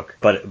Stewart book,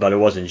 but it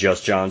wasn't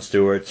just Jon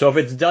Stewart. So if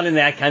it's done in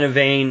that kind of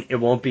vein, it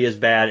won't be as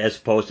bad as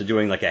opposed to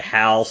doing like a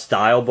Hal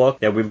style book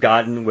that we've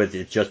gotten with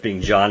it just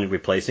being John and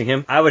replacing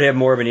him. I would have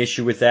more of an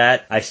issue with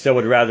that. I still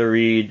would rather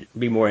be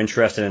more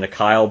interested in a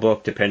Kyle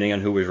book, depending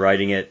on who was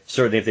writing it.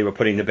 Certainly if they were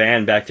putting the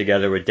band back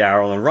together with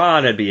Daryl and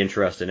Ron, I'd be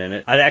interested in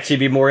it. I'd actually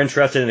be more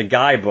interested in a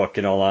Guy book,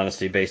 in all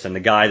honesty, based on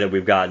the Guy that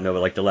we've gotten over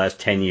like the last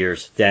 10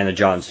 years, than a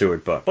Jon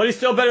Stewart book. But he's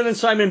still better than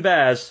Simon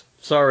Baz.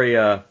 Sorry,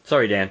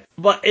 Dan.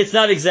 But it's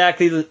not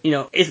exactly,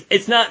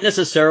 it's not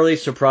necessarily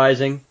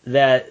surprising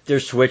that they're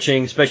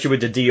switching, especially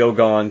with the Dio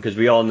gone, because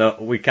we all know,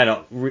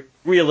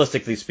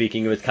 realistically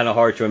speaking, it was kind of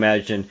hard to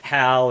imagine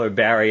Hal or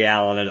Barry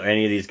Allen or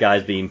any of these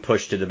guys being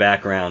pushed to the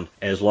background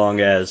as long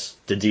as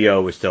the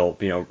Dio was still,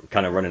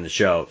 kind of running the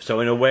show.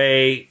 So in a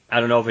way, I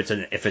don't know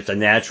if it's a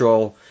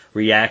natural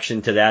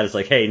reaction to that. It's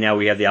like, hey, now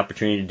we have the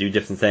opportunity to do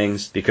different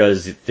things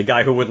because the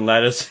guy who wouldn't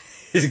let us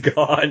is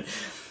gone.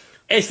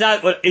 It's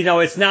not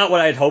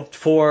what I had hoped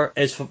for.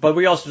 But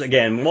we also,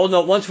 again,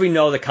 once we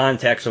know the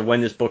context of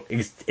when this book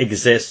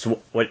exists,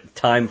 what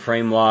time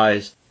frame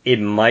wise, it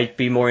might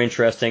be more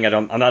interesting.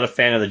 I'm not a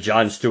fan of the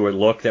Jon Stewart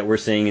look that we're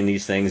seeing in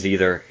these things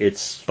either. We've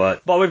had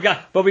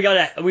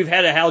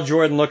a Hal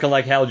Jordan looking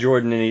like Hal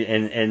Jordan,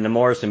 and the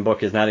Morrison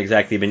book has not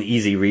exactly been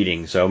easy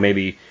reading. So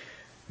maybe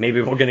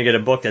we're going to get a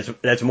book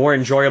that's more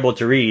enjoyable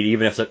to read,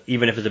 even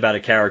if it's about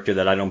a character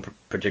that I don't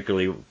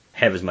particularly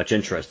have as much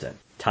interest in.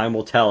 Time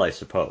will tell, I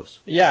suppose.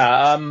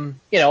 Yeah,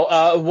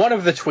 one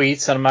of the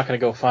tweets, and I'm not going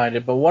to go find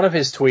it, but one of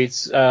his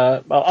tweets,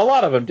 a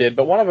lot of them did,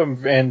 but one of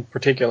them in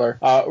particular,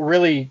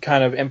 really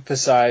kind of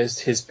emphasized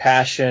his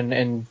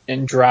passion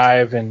and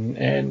drive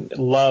and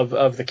love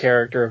of the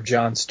character of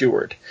Jon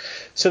Stewart.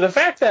 So the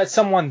fact that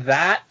someone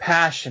that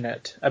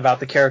passionate about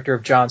the character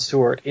of Jon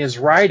Stewart is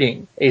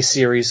writing a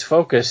series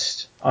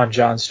focused on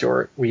Jon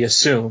Stewart, we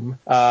assume.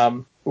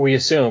 Don't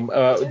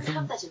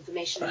have that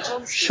information in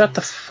Jon's shut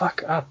the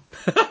fuck up.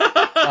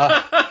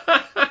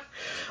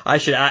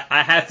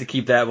 I have to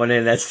keep that one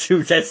in. That's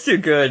too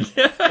good.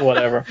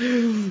 Whatever.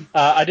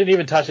 I didn't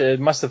even touch it. It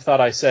must have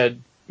thought I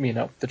said,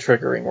 the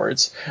triggering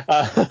words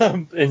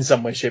in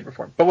some way, shape, or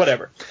form. But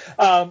whatever.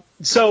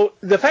 So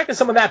the fact that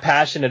someone that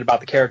passionate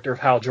about the character of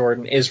Hal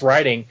Jordan is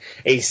writing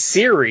a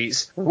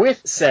series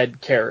with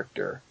said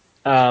character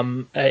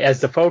as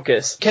the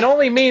focus can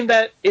only mean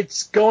that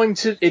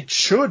it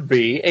should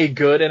be a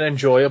good and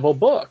enjoyable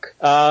book.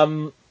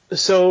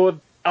 So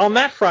on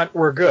that front,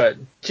 we're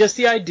good. Just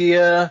the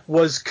idea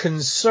was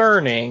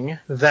concerning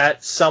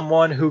that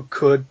someone who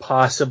could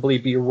possibly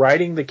be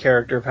writing the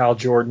character of Hal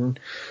Jordan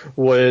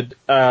would,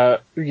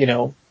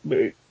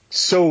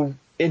 so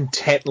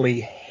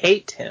intently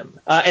hate him.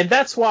 And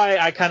that's why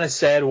I kind of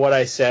said what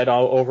I said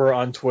all over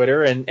on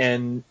Twitter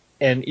and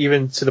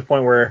even to the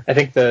point where I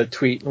think the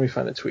tweet, let me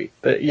find the tweet.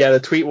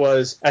 The tweet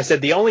was, I said,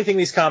 the only thing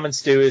these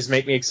comments do is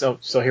make me, so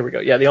here we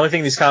go. Yeah, the only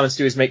thing these comments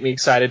do is make me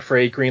excited for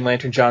a Green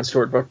Lantern Jon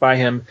Stewart book by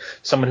him.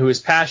 Someone who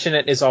is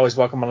passionate is always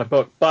welcome on a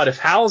book. But if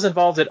Hal's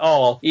involved at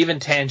all, even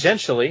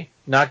tangentially,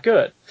 not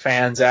good.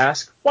 Fans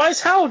ask, why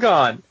is Hal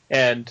gone?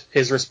 And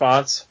his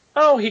response,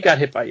 oh, he got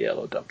hit by a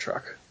yellow dump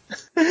truck.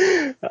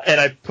 And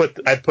I put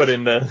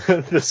in the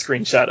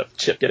screenshot of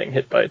Chip getting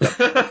hit by a dump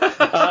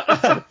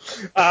truck.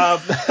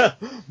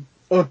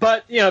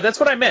 But, that's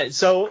what I meant.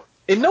 So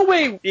in no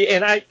way,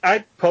 and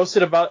I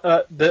posted about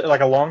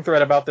a long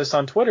thread about this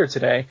on Twitter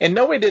today. In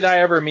no way did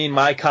I ever mean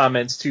my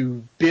comments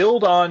to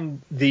build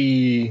on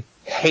the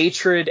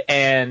hatred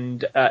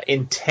and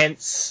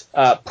intense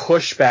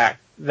pushback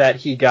that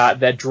he got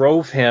that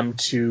drove him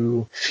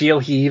to feel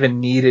he even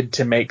needed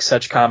to make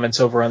such comments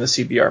over on the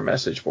CBR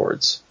message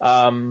boards.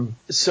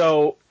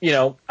 So,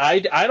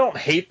 I don't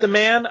hate the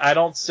man. I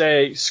don't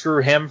say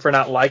screw him for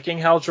not liking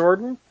Hal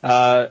Jordan.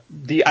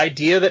 The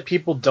idea that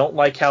people don't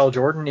like Hal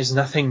Jordan is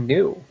nothing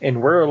new.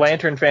 And we're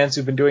Lantern fans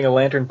who've been doing a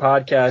Lantern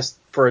podcast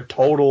for a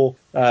total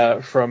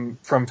from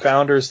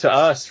founders to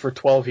us for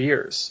 12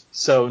 years.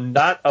 So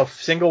not a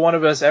single one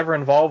of us ever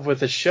involved with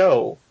the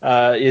show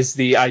is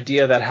the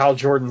idea that Hal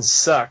Jordan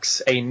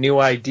sucks a new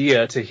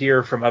idea to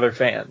hear from other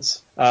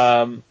fans.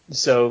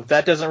 So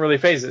that doesn't really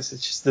faze us.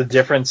 It's just the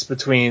difference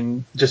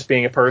between just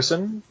being a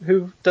person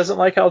who doesn't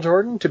like Hal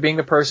Jordan to being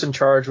the person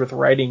charged with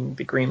writing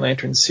the Green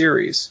Lantern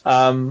series.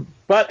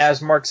 But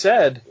as Mark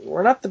said,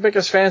 we're not the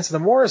biggest fans of the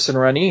Morrison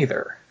run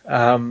either.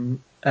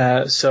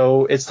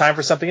 So it's time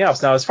for something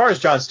else. Now, as far as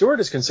Jon Stewart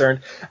is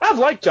concerned, I've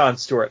liked Jon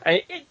Stewart.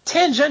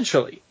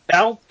 Tangentially.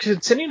 I'll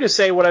continue to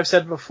say what I've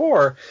said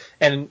before,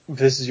 and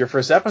this is your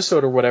first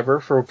episode or whatever,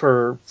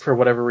 for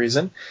whatever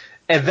reason,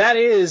 and that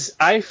is,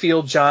 I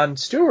feel Jon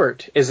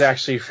Stewart is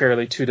actually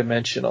fairly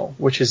two-dimensional,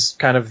 which is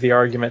kind of the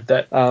argument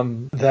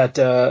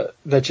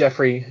that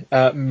Jeffrey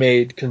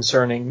made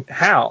concerning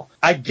Hal.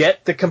 I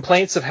get the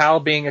complaints of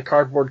Hal being a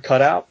cardboard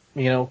cutout,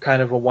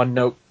 kind of a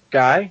one-note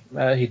guy.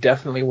 He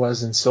definitely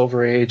was in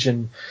Silver Age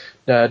and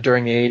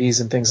during the 80s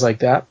and things like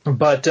that.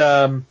 But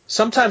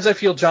sometimes I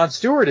feel Jon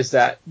Stewart is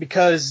that,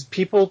 because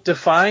people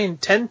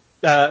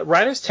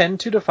writers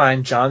tend to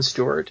define Jon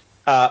Stewart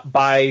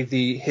by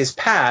his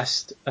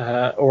past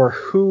or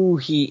who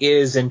he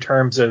is in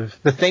terms of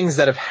the things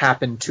that have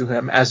happened to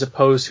him, as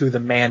opposed to who the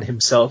man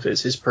himself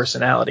is, his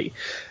personality.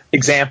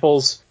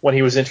 Examples, when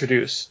he was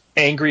introduced: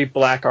 angry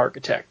black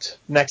architect.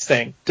 Next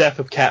thing, death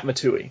of Kat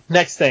Matui.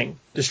 Next thing,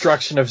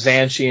 destruction of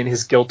Xanshi and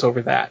his guilt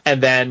over that.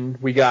 And then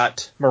we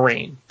got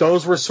Marine.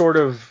 Those were sort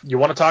of, you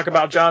want to talk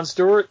about Jon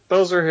Stewart?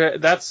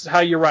 That's how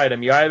you write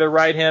him. You either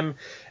write him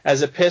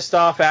as a pissed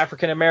off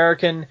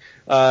African-American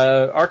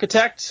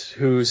architect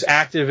who's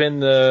active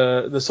in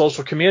the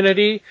social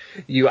community.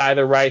 You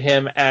either write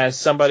him as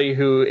somebody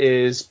who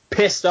is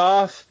pissed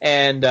off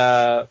and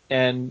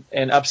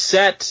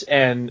upset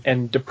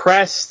and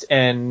depressed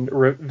and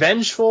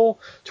revengeful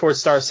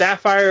towards Star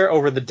Sapphire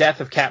over the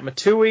death of Kat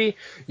Matui.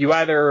 You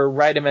either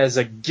write him as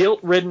a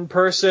guilt-ridden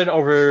person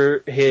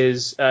over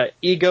his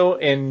ego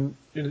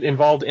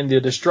involved in the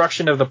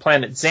destruction of the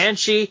planet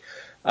Xanshi,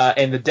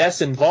 and the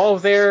deaths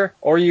involved there,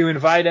 or you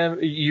write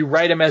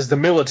him as the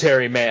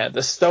military man,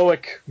 the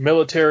stoic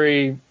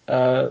military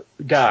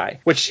guy,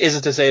 which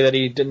isn't to say that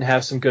he didn't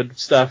have some good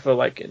stuff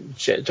like in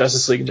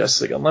Justice League and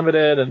Justice League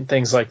Unlimited and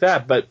things like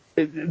that, but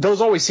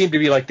those always seem to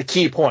be like the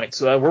key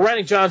points. We're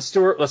writing Jon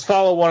Stewart, let's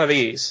follow one of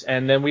these,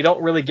 and then we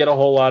don't really get a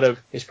whole lot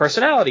of his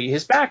personality,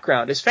 his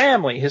background, his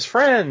family, his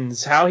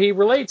friends, how he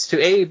relates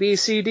to A, B,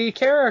 C, D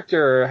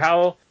character,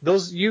 how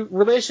those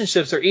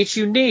relationships are each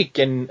unique,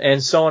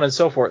 and so on and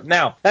so forth.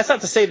 Now, that's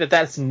not to say that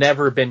that's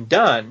never been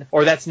done,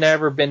 or that's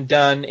never been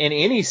done in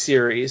any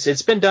series.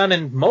 It's been done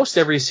in most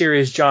every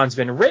series John's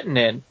been written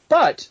in,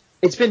 but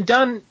it's been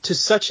done to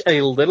such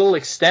a little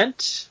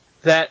extent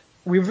that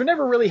we've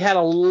never really had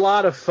a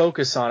lot of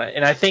focus on it.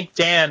 And I think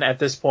Dan, at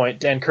this point,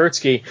 Dan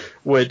Kurtzky,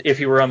 would, if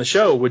he were on the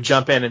show, would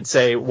jump in and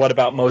say, what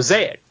about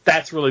Mosaic?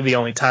 That's really the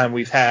only time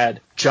we've had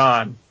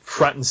John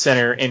front and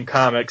center in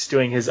comics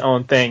doing his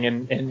own thing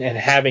and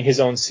having his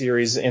own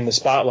series in the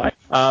spotlight.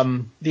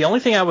 The only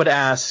thing I would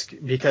ask,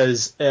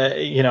 because,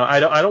 I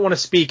don't want to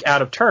speak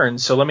out of turn,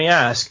 so let me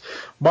ask,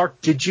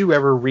 Mark, did you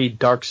ever read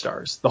Dark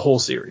Stars, the whole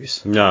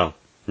series? No.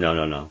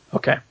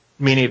 Okay.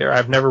 Me neither.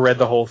 I've never read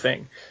the whole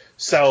thing.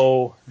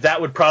 So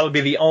that would probably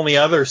be the only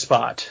other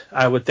spot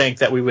I would think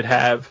that we would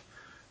have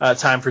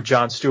time for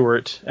Jon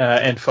Stewart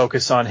and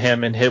focus on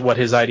him and what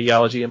his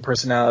ideology and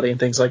personality and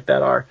things like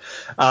that are.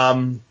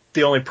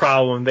 The only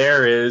problem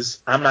there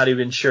is I'm not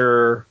even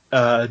sure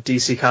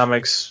DC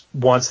Comics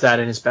wants that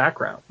in his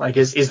background. Like,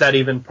 is that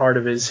even part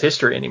of his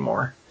history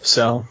anymore?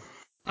 So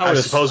I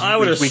suppose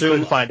we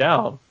could find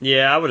out.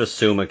 Yeah, I would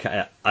assume.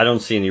 I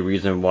don't see any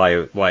reason why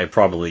it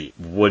probably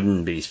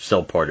wouldn't be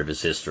still part of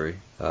his history.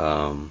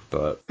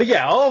 But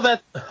yeah, all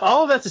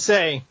of that to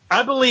say,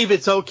 I believe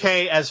it's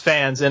okay as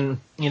fans, and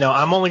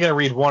I'm only going to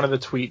read one of the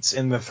tweets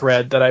in the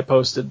thread that I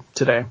posted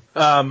today.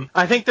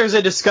 I think there's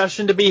a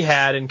discussion to be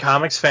had in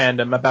comics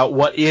fandom about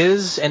what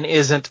is and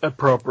isn't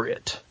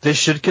appropriate. This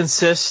should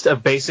consist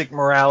of basic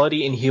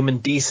morality and human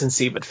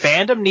decency, but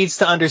fandom needs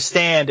to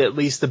understand at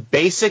least the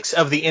basics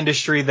of the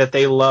industry that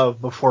they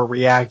love before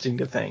reacting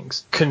to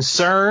things.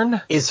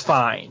 Concern is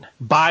fine.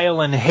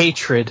 Bile and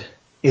hatred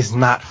is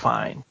not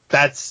fine.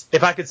 That's,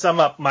 if I could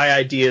sum up my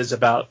ideas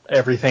about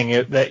everything,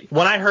 that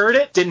when I heard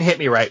it, didn't hit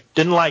me right.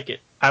 Didn't like it.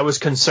 I was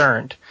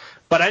concerned.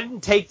 But I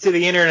didn't take to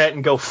the internet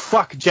and go,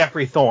 fuck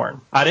Jeffrey Thorne.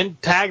 I didn't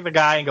tag the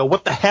guy and go,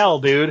 what the hell,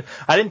 dude?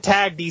 I didn't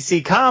tag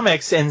DC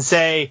Comics and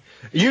say,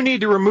 you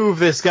need to remove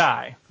this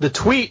guy. The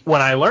tweet,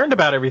 when I learned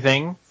about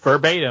everything,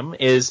 verbatim,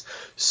 is,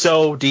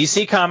 so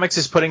DC Comics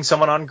is putting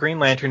someone on Green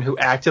Lantern who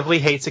actively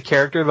hates a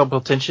character they'll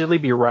potentially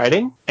be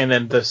writing. And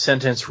then the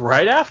sentence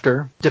right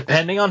after,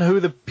 depending on who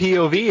the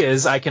POV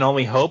is, I can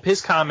only hope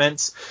his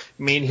comments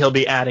mean he'll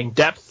be adding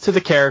depth to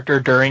the character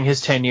during his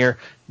tenure,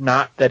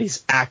 not that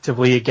he's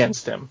actively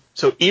against him.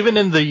 So even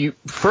in the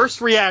first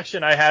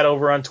reaction I had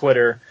over on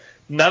Twitter,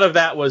 none of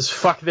that was,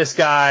 fuck this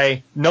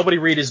guy, nobody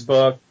read his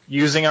book,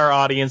 using our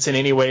audience in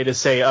any way to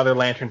say other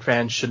Lantern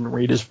fans shouldn't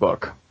read his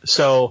book.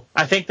 So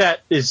I think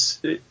that is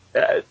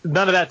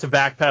none of that to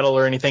backpedal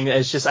or anything.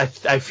 It's just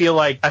I feel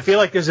like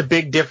there's a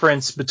big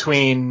difference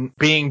between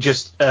being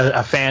just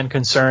a fan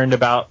concerned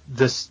about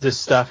this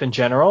stuff in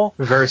general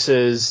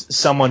versus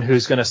someone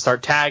who's going to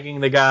start tagging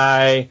the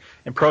guy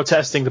and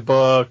protesting the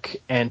book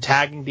and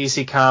tagging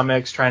DC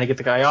Comics, trying to get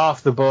the guy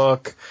off the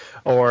book,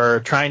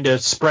 or trying to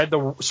spread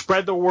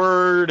the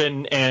word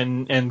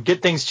and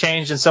get things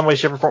changed in some way,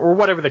 shape, or form, or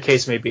whatever the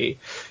case may be.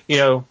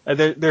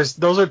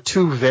 Those are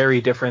two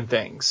very different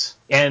things.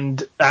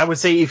 And I would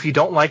say if you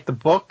don't like the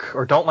book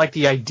or don't like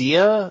the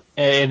idea,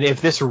 and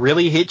if this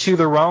really hits you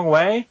the wrong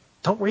way,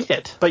 don't read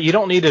it. But you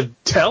don't need to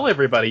tell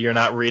everybody you're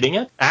not reading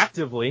it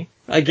actively.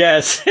 I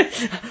guess,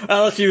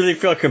 unless you really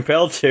feel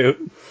compelled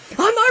to.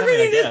 I'm not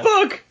reading this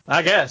book.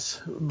 I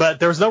guess, but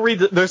there's no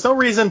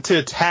reason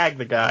to tag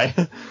the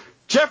guy.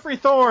 Jeffrey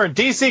Thorne,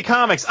 DC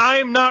Comics,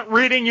 I'm not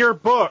reading your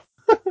book.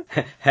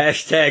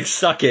 Hashtag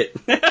suck it.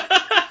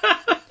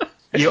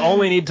 You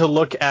only need to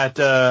look at,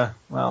 I'm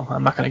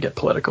not going to get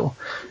political.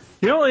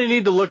 You only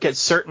need to look at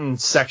certain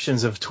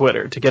sections of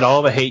Twitter to get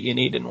all the hate you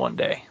need in one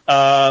day.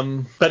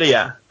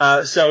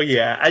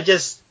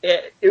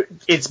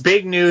 It's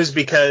big news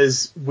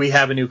because we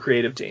have a new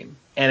creative team.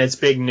 And it's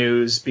big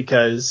news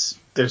because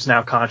there's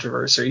now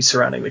controversy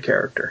surrounding the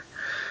character.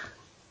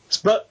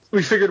 But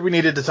we figured we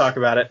needed to talk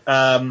about it.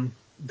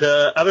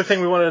 The other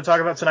thing we wanted to talk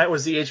about tonight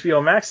was the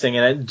HBO Max thing.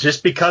 And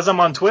just because I'm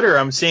on Twitter,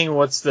 I'm seeing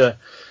what's the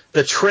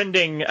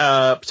trending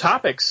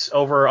topics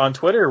over on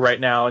Twitter right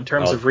now in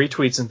terms of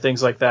retweets and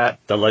things like that.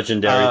 The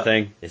legendary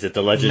thing? Is it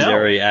the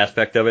legendary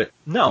aspect of it?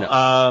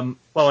 No.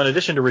 In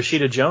addition to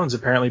Rashida Jones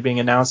apparently being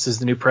announced as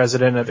the new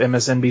president of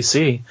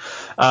MSNBC.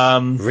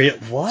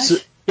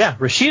 What?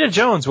 Rashida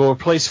Jones will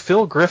replace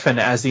Phil Griffin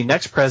as the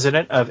next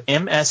president of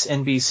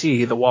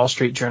MSNBC, the Wall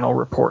Street Journal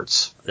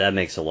reports. That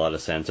makes a lot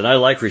of sense. And I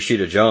like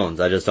Rashida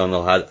Jones. I just don't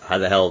know how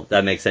the hell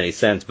that makes any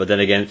sense. But then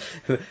again,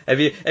 have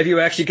you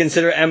actually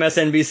consider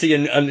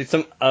MSNBC and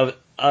some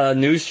a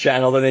news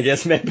channel, then I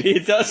guess maybe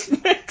it does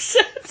make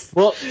sense.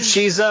 Well,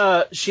 she's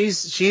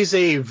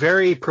a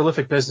very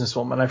prolific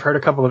businesswoman. I've heard a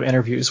couple of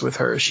interviews with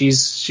her.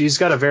 She's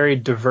got a very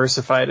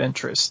diversified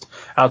interest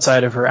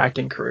outside of her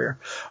acting career.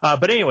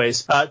 But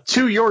anyways,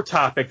 to your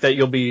topic that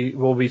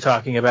we'll be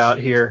talking about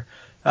here.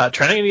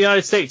 Trending in the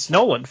United States,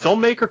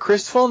 filmmaker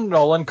Christopher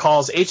Nolan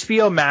calls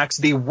HBO Max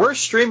the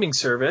worst streaming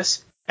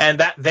service,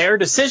 and that their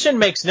decision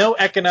makes no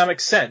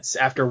economic sense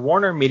after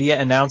Warner Media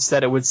announced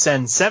that it would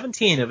send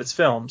 17 of its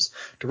films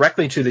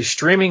directly to the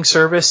streaming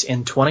service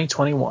in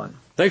 2021.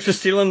 Thanks for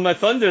stealing my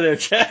thunder there,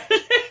 Chad.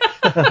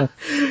 I'm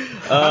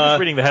just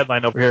reading the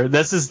headline over here.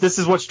 This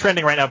is what's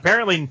trending right now.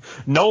 Apparently,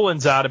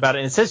 Nolan's out about it,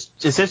 and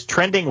it says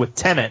trending with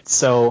Tenet,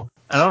 so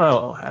I don't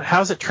know.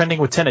 How's it trending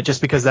with Tenet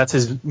just because that's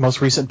his most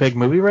recent big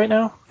movie right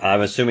now?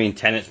 I'm assuming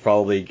Tenet's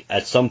probably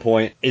at some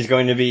point is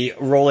going to be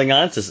rolling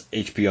on to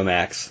HBO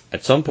Max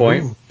at some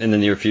point in the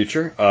near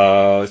future,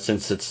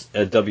 since it's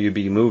a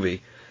WB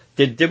movie.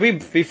 Did we,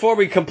 before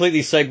we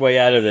completely segue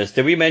out of this,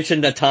 did we mention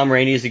that Tom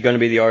Rainey is going to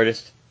be the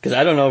artist? Because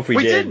I don't know if we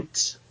did. We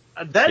didn't.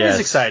 That is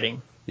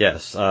exciting.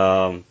 Yes.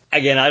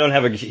 Again, I don't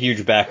have a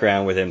huge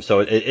background with him, so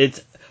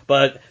it's.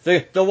 But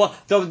the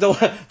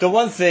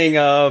one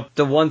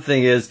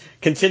thing is,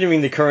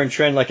 continuing the current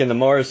trend, like in the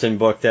Morrison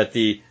book, that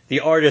the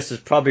artist is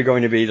probably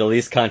going to be the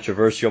least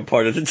controversial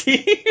part of the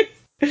team.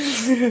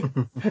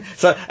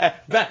 So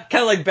kind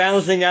of like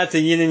balancing out the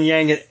yin and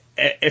yang.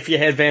 If you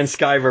had Van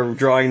Sciver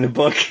drawing the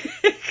book,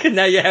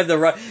 now you have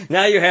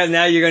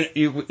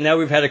now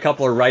we've had a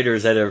couple of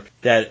writers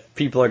that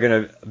people are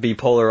going to be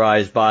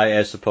polarized by,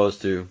 as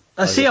opposed to.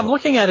 I'm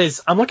looking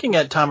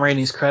at Tom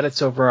Rainey's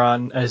credits over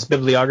on his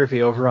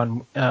bibliography over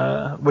on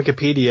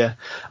Wikipedia.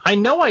 I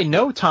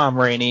know Tom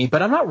Rainey,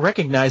 but I'm not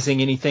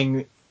recognizing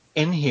anything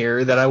in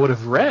here that I would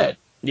have read.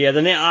 Yeah,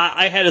 the name.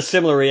 I had a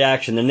similar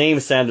reaction. The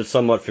name sounded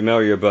somewhat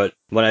familiar, but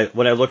when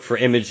I looked for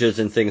images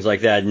and things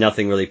like that,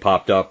 nothing really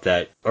popped up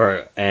But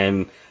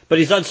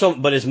he's done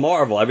but it's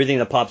Marvel. Everything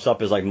that pops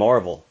up is like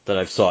Marvel that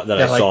I saw,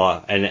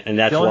 and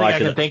that's the only why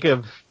thing I can think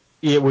of.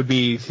 It would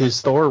be his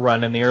Thor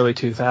run in the early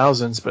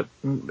 2000s, but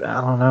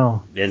I don't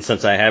know. And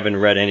since I haven't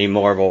read any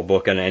Marvel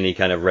book on any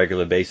kind of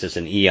regular basis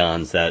in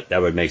eons, that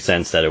would make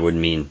sense that it would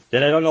mean.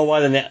 Then I don't know why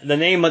the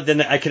name.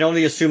 Then I can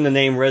only assume the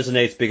name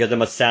resonates because it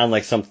must sound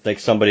like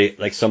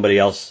somebody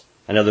else,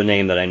 another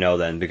name that I know.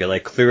 Then because I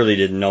clearly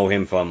didn't know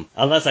him from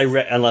unless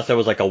there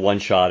was like a one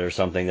shot or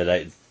something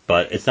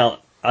but it's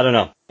not. I don't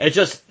know. It's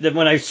just that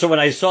when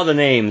I saw the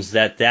names,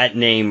 that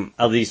name,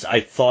 at least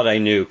I thought I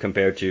knew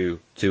compared to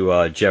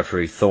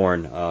Jeffrey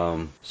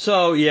Thorne.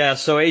 So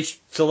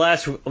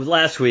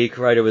last week,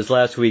 right? It was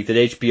last week that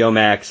HBO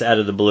Max, out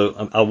of the blue,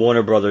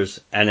 Warner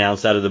Brothers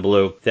announced out of the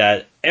blue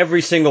that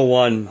every single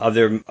one of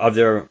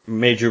their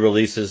major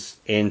releases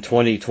in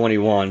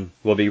 2021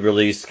 will be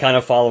released, kind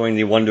of following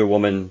the Wonder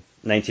Woman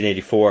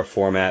 1984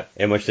 format,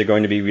 in which they're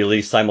going to be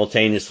released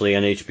simultaneously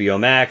on HBO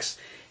Max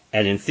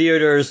and in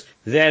theaters,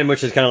 then,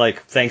 which is kind of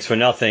like thanks for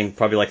nothing,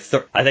 probably like,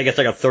 I think it's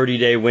like a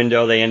 30-day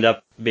window. They end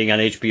up being on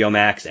HBO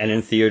Max and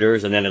in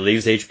theaters, and then it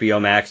leaves HBO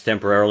Max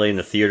temporarily, and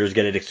the theaters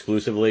get it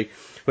exclusively,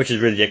 which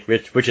is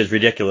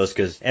ridiculous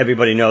because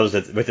everybody knows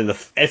that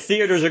if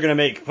theaters are going to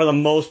make, for the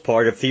most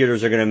part, if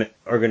theaters are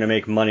going to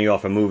make money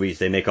off of movies,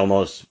 they make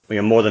almost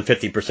more than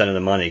 50% of the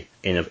money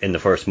in the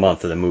first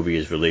month that the movie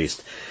is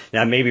released.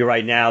 Now, maybe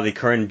right now the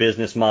current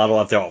business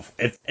model,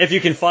 if you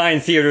can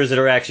find theaters that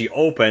are actually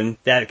open,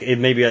 that it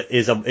maybe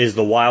is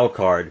the wild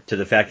card to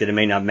the fact that it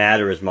may not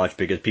matter as much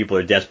because people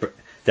are desperate.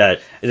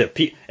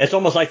 It's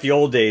almost like the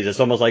old days.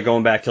 It's almost like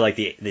going back to like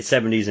the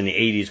 70s and the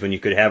 80s when you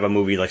could have a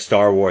movie like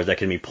Star Wars that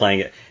can be playing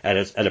it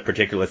at a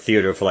particular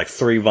theater for like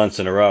 3 months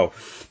in a row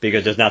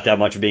because there's not that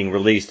much being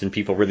released and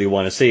people really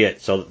want to see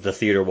it, so the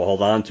theater will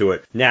hold on to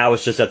it. Now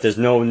it's just that there's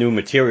no new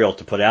material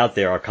to put out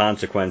there or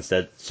consequence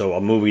so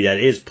a movie that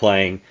is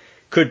playing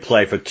could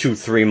play for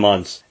 2-3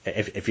 months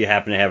if you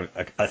happen to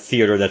have a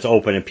theater that's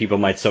open and people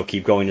might still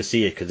keep going to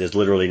see it because there's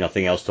literally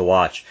nothing else to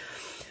watch.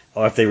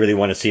 Or if they really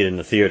want to see it in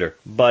the theater.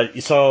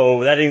 But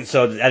so that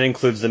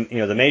includes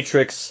the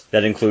Matrix,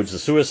 that includes the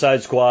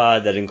Suicide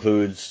Squad, that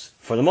includes,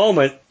 for the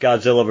moment,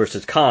 Godzilla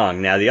vs.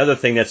 Kong. Now, the other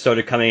thing that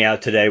started coming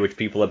out today, which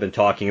people have been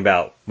talking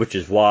about, which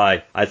is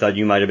why I thought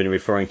you might have been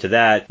referring to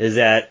that, is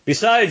that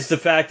besides the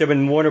fact that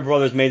when Warner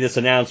Brothers made this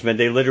announcement,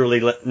 they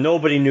literally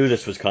nobody knew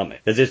this was coming.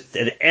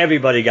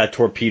 Everybody got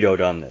torpedoed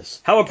on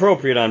this. How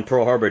appropriate on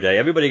Pearl Harbor Day.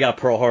 Everybody got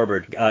Pearl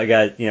Harbored,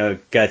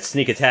 got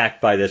sneak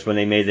attacked by this when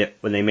they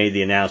made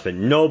the announcement.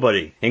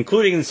 Nobody,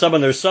 including some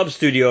of their sub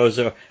studios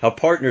or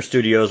partner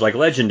studios like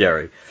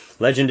Legendary.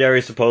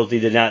 Legendary supposedly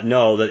did not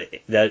know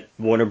that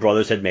Warner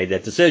Brothers had made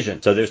that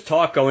decision. So there's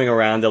talk going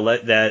around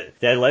that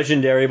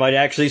Legendary might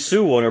actually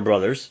sue Warner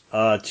Brothers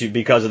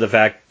because of the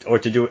fact, or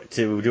to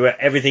do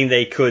everything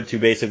they could to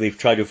basically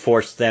try to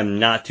force them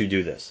not to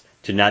do this.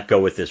 to not go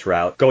with this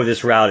route,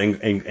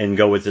 and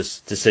go with this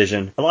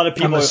decision. A lot of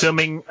people.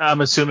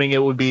 I'm assuming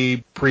it would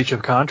be breach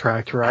of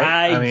contract,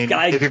 right?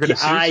 If you're going to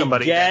sue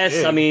somebody,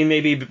 yes. I mean,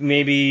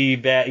 maybe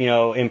bad,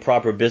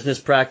 improper business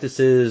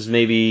practices,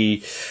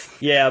 maybe.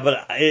 Yeah,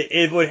 but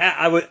it would.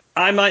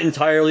 I'm not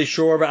entirely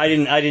sure, but I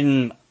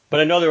didn't. But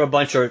I know there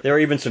are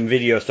even some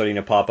videos starting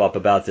to pop up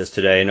about this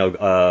today. I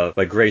know,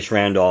 like Grace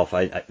Randolph,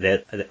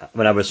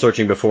 when I was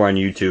searching before on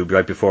YouTube,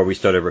 right before we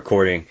started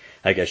recording,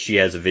 I guess she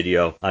has a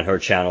video on her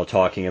channel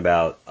talking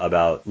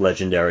about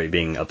Legendary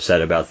being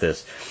upset about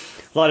this.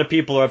 A lot of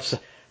people are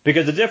upset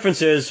because the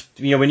difference is,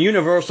 when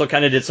Universal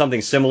kind of did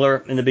something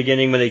similar in the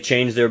beginning when they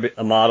changed their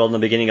model in the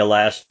beginning of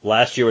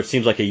last year, it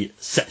seems like a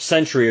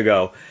century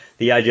ago,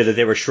 the idea that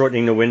they were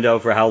shortening the window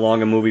for how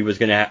long a movie was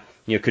going to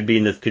could be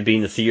in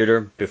the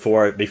theater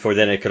before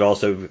then it could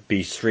also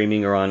be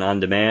streaming or on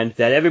demand.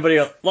 That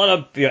a lot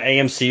of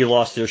AMC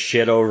lost their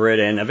shit over it,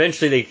 and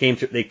eventually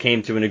they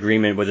came to an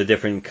agreement with a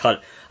different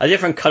cut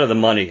of the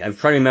money. I'm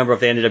trying to remember if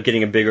they ended up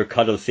getting a bigger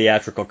cut of the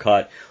theatrical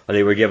cut, or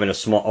they were given a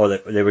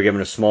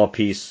small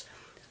piece,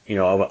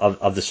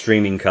 of the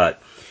streaming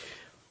cut.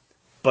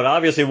 But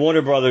obviously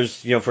Warner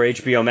Brothers, for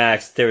HBO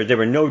Max, there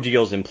were no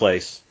deals in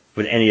place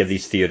with any of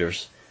these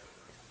theaters.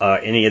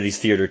 Any of these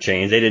theater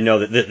chains. They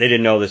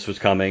didn't know this was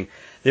coming.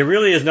 There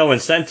really is no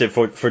incentive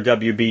for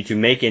WB to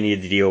make any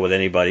deal with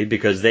anybody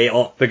because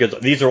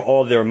these are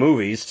all their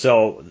movies,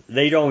 so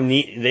they don't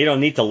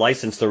need to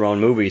license their own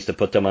movies to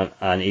put them on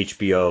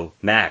HBO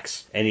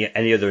Max.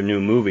 Any of their new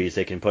movies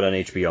they can put on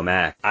HBO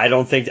Max.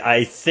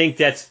 I think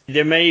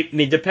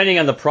depending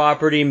on the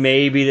property,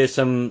 maybe there's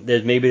a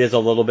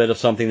little bit of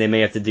something they may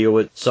have to deal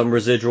with, some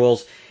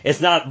residuals.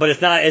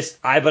 But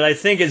I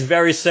think it's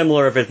very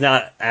similar, if it's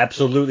not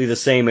absolutely the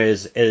same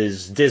as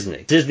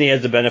Disney. Disney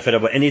has the benefit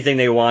of anything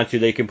they want to,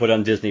 they can put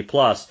on Disney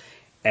Plus,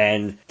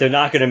 and they're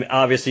not going to,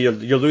 obviously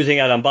you're losing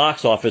out on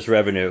box office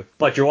revenue,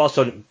 but you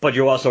also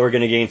are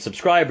going to gain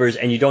subscribers,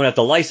 and you don't have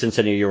to license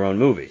any of your own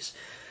movies.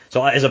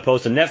 So as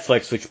opposed to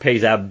Netflix, which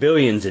pays out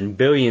billions and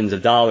billions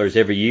of dollars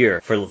every year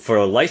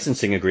for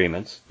licensing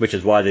agreements, which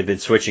is why they've been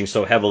switching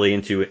so heavily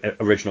into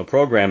original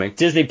programming,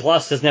 Disney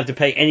Plus doesn't have to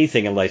pay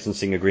anything in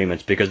licensing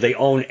agreements because they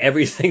own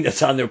everything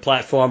that's on their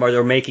platform or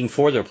they're making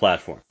for their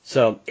platform.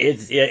 So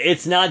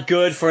it's not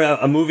good for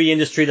a movie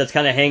industry that's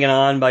kind of hanging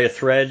on by a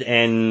thread.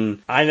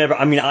 And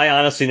I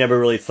honestly never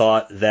really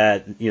thought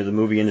that the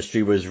movie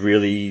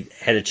industry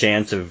had a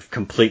chance of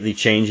completely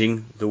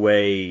changing the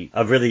way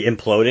of really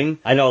imploding.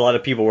 I know a lot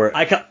of people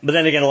but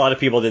then again, a lot of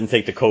people didn't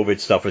think the COVID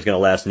stuff was going to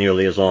last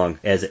nearly as long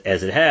as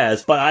it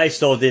has. But I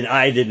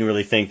didn't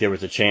really think there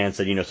was a chance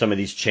that, some of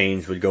these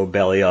chains would go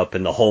belly up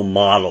and the whole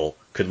model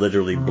could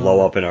literally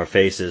blow up in our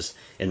faces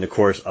in the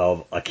course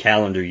of a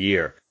calendar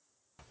year.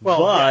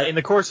 Well, in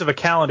the course of a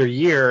calendar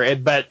year,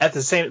 but at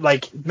the same,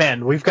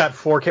 we've got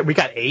 4K, we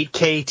got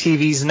 8K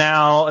TVs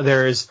now.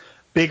 There's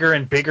bigger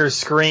and bigger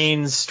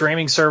screens,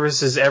 streaming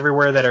services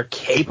everywhere that are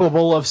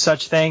capable of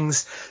such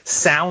things.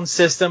 Sound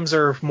systems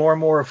are more and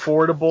more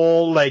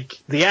affordable.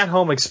 The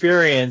at-home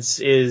experience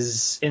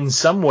is in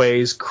some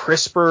ways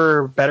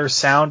crisper, better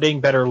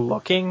sounding, better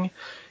looking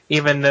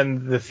even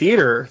than the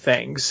theater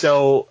thing.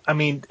 So,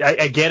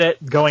 I get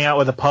it, going out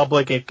with the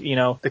public,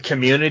 the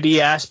community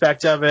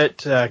aspect of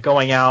it,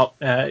 going out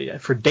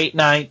for date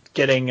night,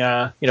 getting,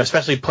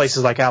 especially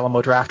places like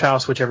Alamo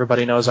Drafthouse, which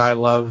everybody knows I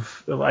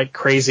love like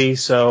crazy.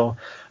 So,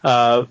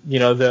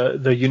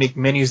 the unique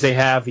menus they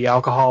have, the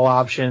alcohol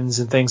options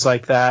and things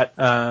like that.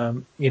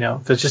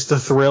 There's just the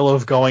thrill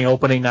of going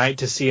opening night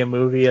to see a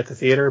movie at the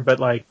theater.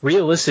 But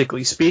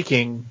realistically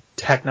speaking,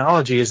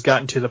 technology has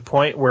gotten to the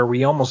point where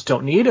we almost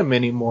don't need them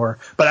anymore.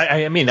 But I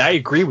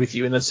agree with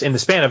you in the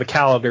span of a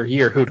calendar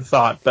year, who'd have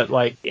thought? But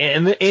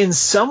in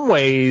some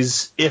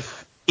ways,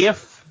 if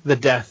the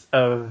death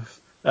of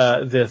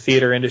the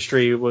theater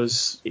industry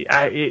was,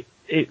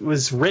 it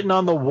was written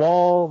on the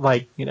wall,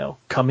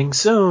 coming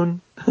soon.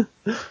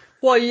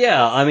 Well,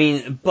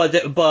 yeah,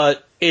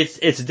 but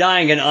it's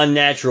dying an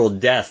unnatural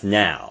death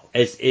now.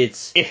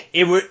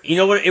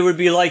 It would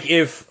be like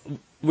if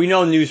we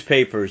know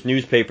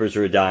newspapers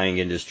are a dying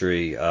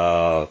industry.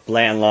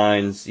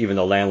 Landlines, even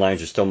though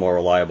landlines are still more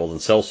reliable than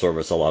cell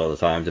service a lot of the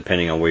time,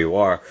 depending on where you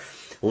are.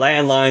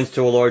 Landlines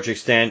to a large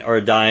extent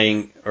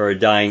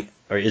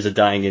is a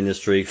dying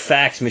industry.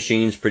 Fax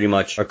machines pretty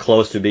much are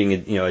close to being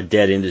a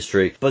dead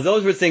industry. But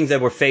those were things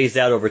that were phased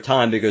out over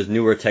time because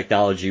newer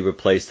technology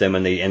replaced them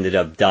and they ended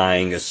up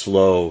dying a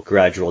slow,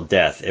 gradual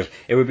death.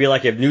 It would be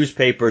like if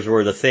newspapers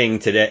were the thing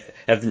today,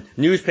 if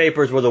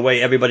newspapers were the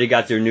way everybody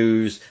got their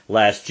news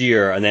last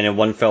year, and then in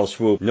one fell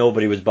swoop,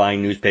 nobody was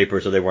buying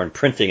newspapers, or they weren't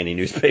printing any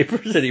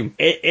newspapers anymore.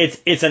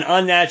 It's an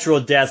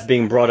unnatural death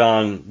being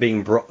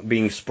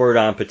spurred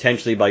on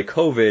potentially by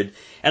COVID.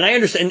 And I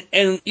understand,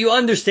 and you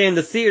understand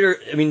the theater,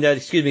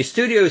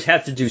 studios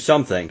have to do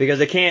something because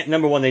they can't,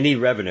 number one, they need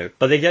revenue,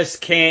 but they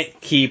just can't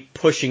keep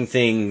pushing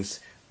things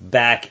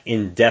back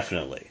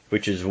indefinitely,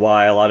 which is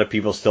why a lot of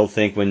people still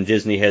think when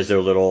Disney has their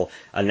little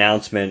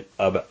announcement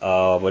of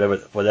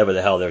whatever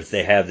the hell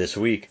they have this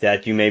week,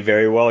 that you may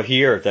very well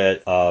hear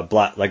that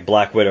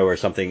Black Widow or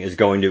something is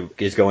going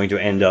to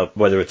end up,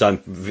 whether it's on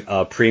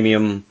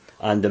premium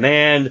on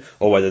demand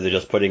or whether they're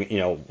just putting,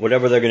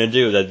 whatever they're going to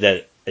do,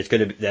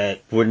 that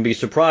wouldn't be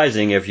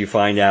surprising if you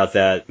find out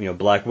that,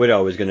 Black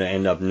Widow is going to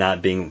end up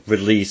not being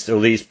released, at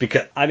least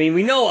because,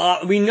 we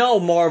know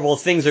Marvel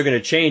things are going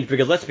to change,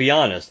 because let's be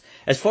honest,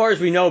 as far as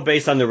we know,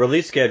 based on the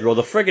release schedule,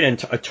 the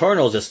friggin'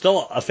 Eternals is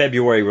still a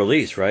February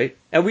release, right?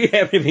 And we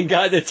haven't even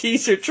gotten a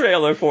teaser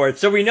trailer for it,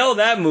 so we know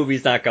that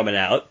movie's not coming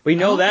out. We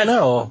know that.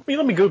 No,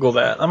 let me Google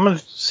that. I'm gonna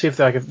see if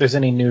there's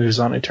any news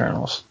on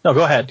Eternals. No,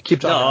 go ahead.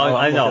 Keep talking. No,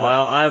 I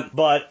know.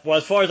 But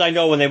as far as I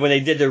know, when they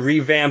did the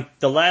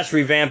last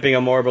revamping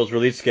of Marvel's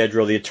release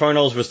schedule, the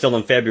Eternals was still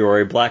in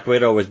February, Black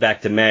Widow was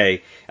back to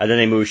May, and then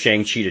they moved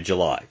Shang-Chi to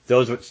July.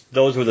 Those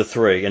were the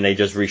three, and they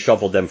just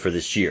reshuffled them for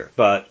this year.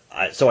 But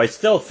so I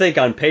still think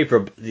on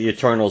paper the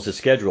Eternals is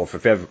scheduled for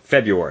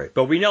February.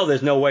 But we know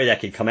there's no way that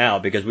could come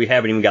out because we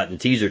haven't even gotten a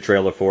teaser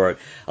trailer for it,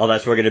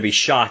 unless we're going to be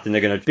shocked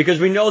and because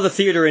we know the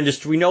theater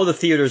industry, we know the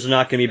theaters are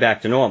not going to be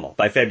back to normal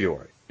by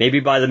February. Maybe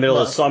by the middle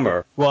of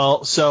summer.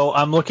 Well, so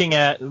I'm looking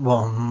at,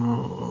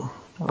 wrong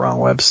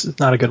website,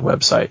 not a good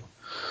website.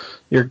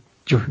 You're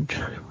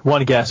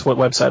one guess what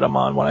website I'm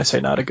on when I say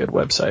not a good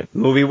website.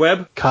 Movie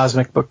Web?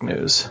 Cosmic Book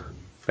News.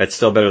 That's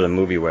still better than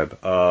Movie Web.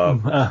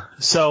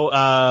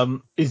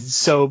 So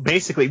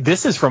basically,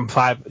 this is from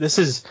This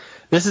is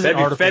an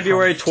article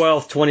February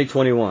 12th,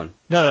 2021.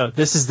 No.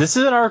 This is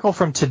an article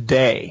from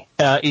today.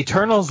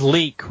 Eternals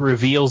leak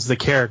reveals the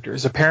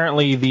characters.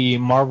 Apparently, the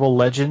Marvel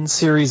Legends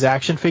series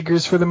action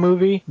figures for the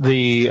movie,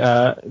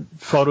 the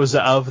photos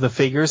of the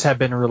figures have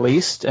been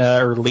released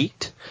or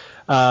leaked.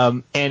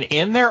 And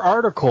in their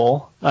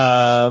article,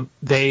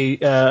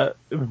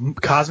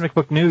 Cosmic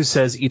Book News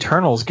says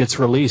Eternals gets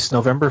released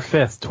November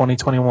 5th,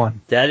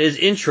 2021. That is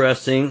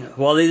interesting.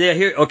 Well, they're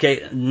here.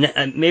 Okay,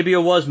 maybe it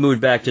was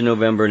moved back to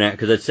November now,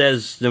 because it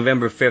says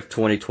November 5th,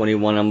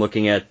 2021. I'm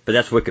looking at, but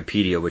that's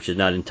Wikipedia, which is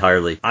not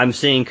entirely. I'm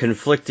seeing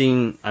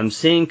conflicting.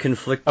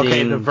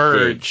 Okay, The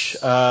Verge.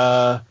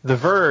 The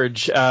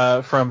Verge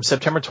from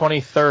September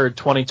 23rd,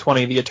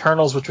 2020. The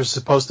Eternals, which was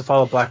supposed to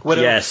follow Black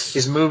Widow,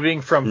 is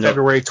moving from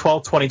February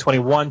 12th,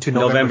 2021 to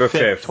November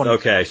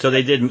 5th. Okay, so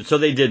they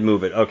did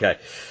move it. Okay.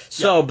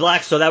 So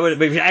that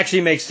would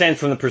actually make sense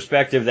from the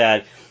perspective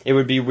that it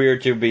would be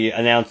weird to be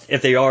announced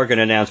if they are going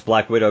to announce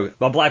Black Widow.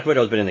 Well, Black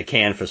Widow's been in the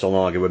can for so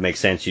long, it would make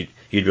sense you'd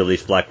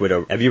release Black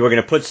Widow. If you were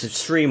going to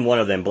stream one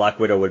of them, Black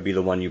Widow would be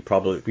the one you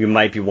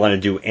might want to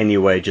do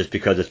anyway, just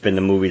because it's been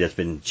the movie that's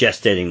been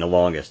gestating the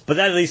longest. But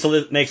that at least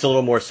makes a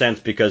little more sense,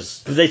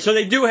 because they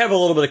do have a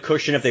little bit of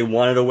cushion if they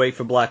wanted to wait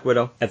for Black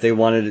Widow, if they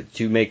wanted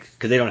to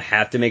because they don't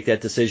have to make that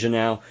decision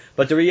now.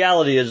 But the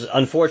reality is,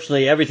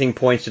 unfortunately, everything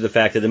points to the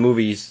fact that the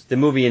movie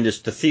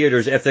industry, the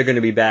theaters, if they're going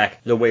to be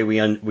back the way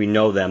we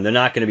know them, they're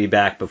not going to be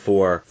back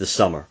before the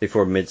summer,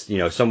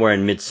 somewhere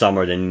in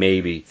midsummer. Then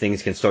maybe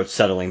things can start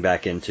settling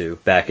back into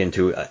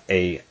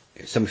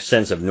some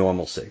sense of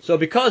normalcy. So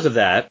because of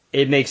that,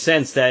 it makes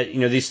sense that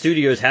these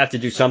studios have to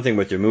do something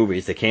with their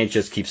movies. They can't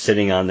just keep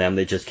sitting on them.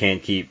 They just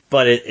can't keep.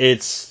 But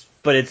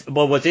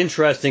what's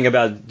interesting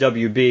about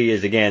WB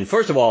is, again,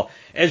 first of all,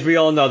 as we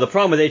all know, the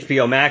problem with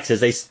HBO Max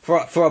is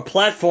for a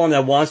platform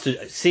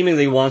that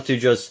seemingly wants to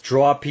just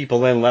draw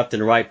people in left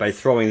and right by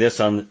throwing this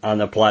on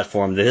the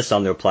platform, this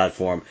on their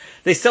platform,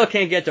 they still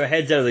can't get their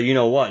heads out of the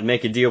you-know-what and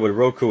make a deal with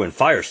Roku and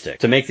Fire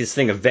Stick to make this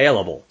thing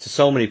available to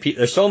so many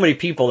people. There's so many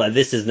people that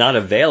this is not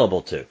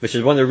available to, which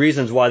is one of the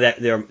reasons why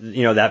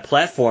that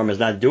platform is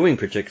not doing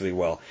particularly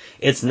well.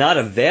 It's not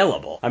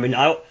available. I mean,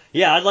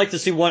 I'd like to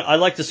see Wonder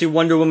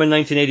Woman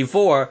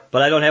 1984,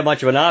 but I don't have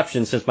much of an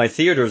option since my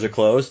theaters are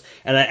closed,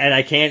 and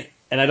I can't,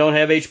 and I don't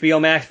have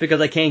HBO Max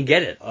because I can't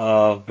get it.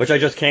 Which I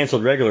just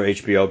canceled regular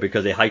HBO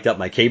because they hiked up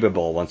my cable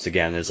bill once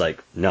again. It's like,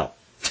 no.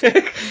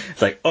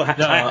 It's like,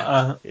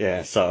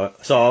 yeah.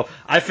 So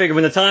I figure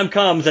when the time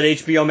comes that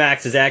HBO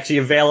Max is actually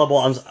available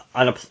on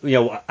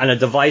a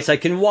device I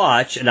can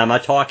watch, and I'm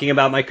not talking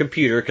about my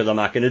computer because I'm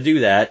not going to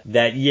do that.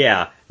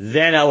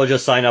 Then I will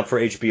just sign up for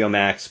HBO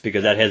Max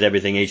because that has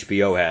everything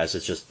HBO has.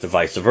 It's just the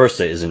vice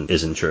versa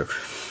isn't true.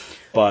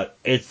 But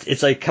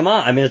it's like, come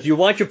on. I mean, if you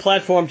want your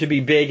platform to be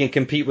big and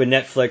compete with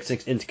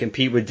Netflix and to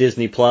compete with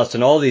Disney Plus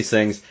and all these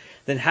things,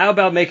 then how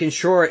about making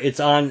sure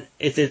it's on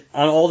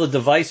all the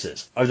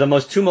devices? Are the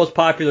two most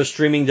popular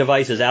streaming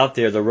devices out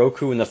there, the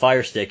Roku and the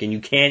Fire Stick, and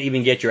you can't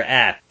even get your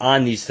app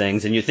on these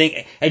things, and you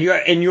think,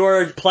 and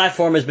your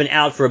platform has been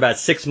out for about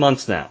 6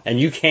 months now, and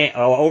you can't,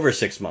 over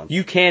 6 months,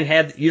 you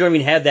don't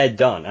even have that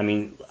done. I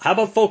mean, how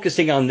about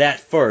focusing on that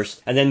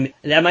first, and then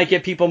that might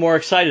get people more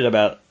excited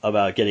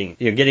about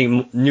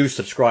getting new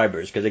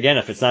subscribers, because again,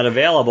 if it's not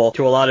available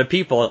to a lot of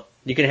people,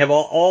 you can have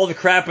all the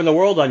crap in the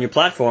world on your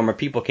platform where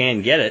people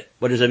can't get it.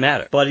 What does it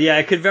matter? But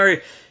yeah,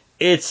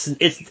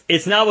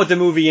 it's not what the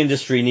movie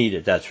industry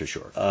needed, that's for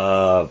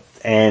sure.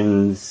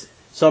 And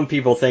some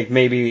people think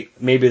maybe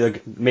they're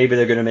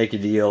going to make a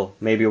deal.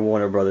 Maybe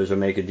Warner Brothers will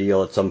make a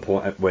deal at some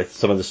point with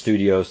some of the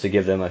studios to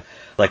give them a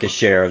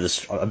share of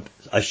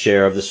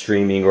the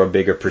streaming or a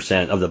bigger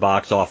percent of the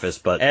box office.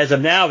 But as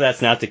of now,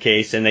 that's not the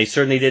case, and they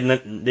certainly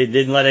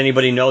didn't let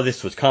anybody know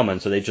this was coming.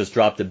 So they just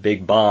dropped a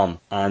big bomb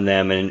on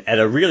them, and at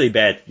a really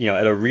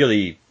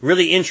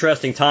really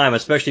interesting time,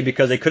 especially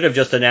because they could have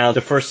just announced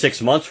the first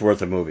 6 months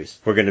worth of movies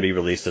were going to be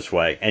released this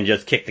way and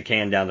just kicked the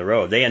can down the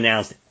road. They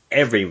announced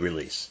every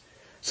release.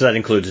 So that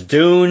includes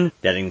Dune,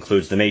 that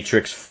includes The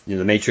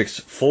Matrix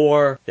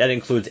 4, that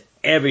includes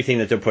everything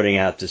that they're putting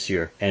out this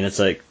year. And it's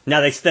like, now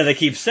they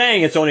keep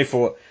saying it's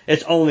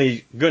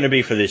only going to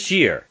be for this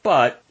year.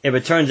 But if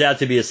it turns out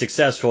to be a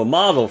successful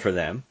model for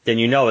them, then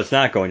you know it's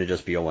not going to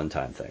just be a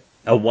one-time thing,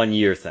 a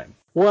one-year thing.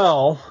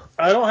 Well,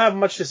 I don't have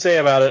much to say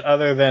about it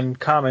other than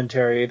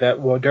commentary that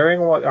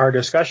during our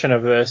discussion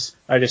of this,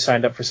 I just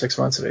signed up for 6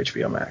 months of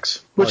HBO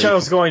Max, which I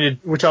was going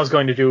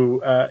to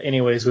do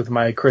anyways with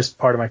my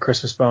part of my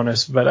Christmas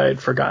bonus, but I had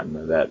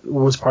forgotten that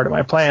was part of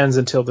my plans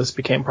until this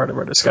became part of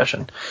our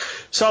discussion.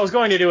 So I was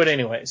going to do it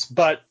anyways,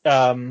 but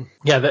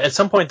at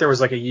some point there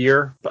was like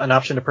an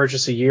option to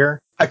purchase a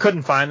year. I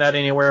couldn't find that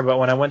anywhere, but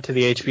when I went to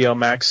the HBO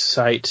Max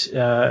site,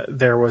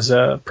 there was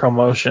a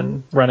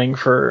promotion running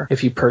for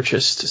if you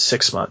purchased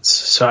 6 months.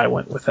 So I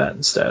went with that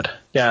instead.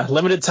 Yeah,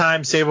 limited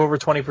time, save over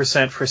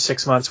 20% for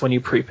 6 months when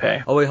you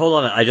prepay. Oh wait, hold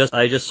on. I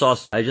just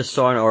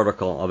saw an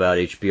article about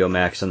HBO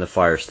Max and the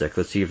Fire Stick.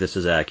 Let's see if this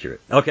is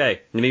accurate.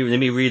 Okay, let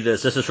me read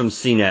this. This is from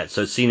CNET,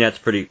 so CNET's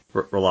pretty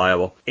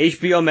reliable.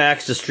 HBO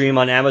Max to stream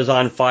on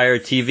Amazon Fire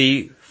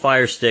TV,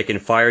 Fire Stick,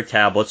 and Fire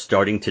Tablet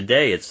starting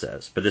today, it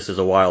says. But this is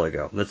a while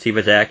ago. Let's see if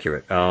it's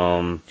accurate.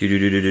 So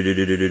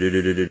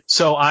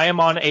I am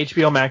on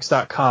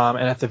HBOMax.com,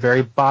 and at the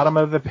very bottom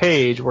of the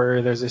page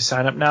where there's a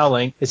sign up now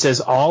link, it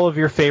says all of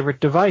your favorite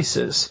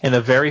devices. And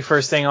the very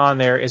first thing on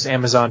there is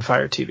Amazon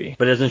Fire TV.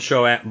 But it doesn't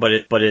show,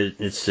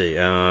 let's see.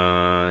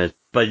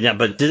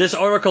 But this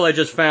article I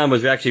just found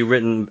was actually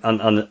written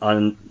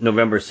on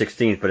November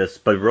 16th,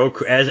 but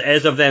Roku,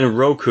 as of then,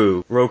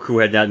 Roku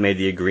had not made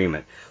the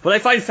agreement. What I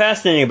find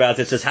fascinating about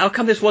this is how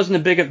come this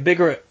wasn't a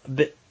bigger.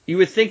 You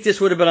would think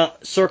this would have been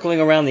circling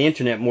around the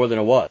internet more than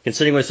it was,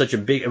 considering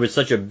it was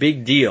such a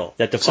big deal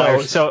that the Fire.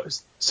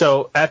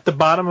 So at the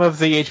bottom of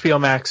the HBO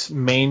Max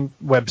main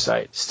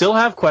website, still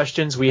have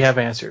questions, we have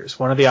answers.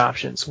 One of the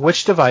options,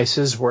 which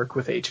devices work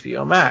with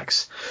HBO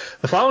Max?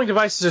 The following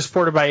devices are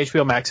supported by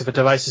HBO Max. If a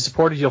device is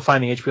supported, you'll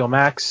find the HBO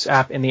Max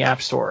app in the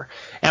App Store.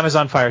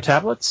 Amazon Fire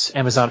Tablets,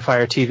 Amazon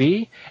Fire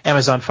TV,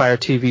 Amazon Fire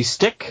TV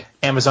Stick,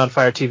 Amazon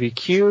Fire TV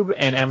Cube,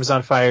 and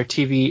Amazon Fire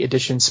TV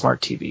Edition Smart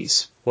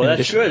TVs. Well,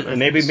 that's good. And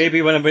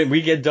maybe when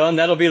we get done,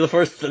 that'll be the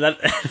first.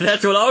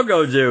 That's what I'll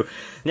go do.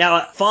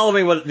 Now,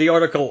 following what the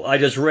article I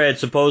just read,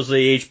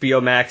 supposedly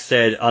HBO Max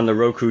said on the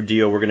Roku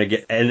deal we're going to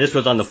get, and this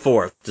was on the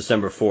 4th,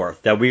 December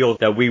 4th, that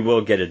we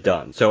will get it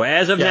done. So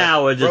as of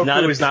now, it does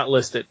Roku is not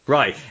listed.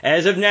 Right.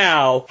 As of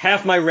now,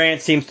 half my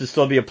rant seems to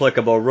still be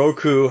applicable.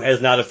 Roku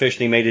has not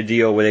officially made a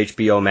deal with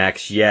HBO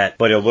Max yet,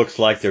 but it looks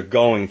like they're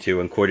going to,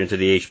 according to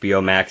the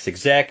HBO Max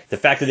exec. The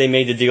fact that they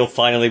made the deal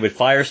finally with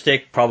Fire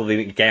Stick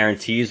probably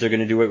guarantees they're going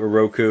to do it with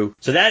Roku.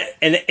 So that,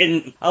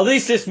 and at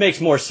least this makes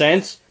more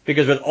sense,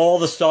 because with all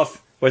the stuff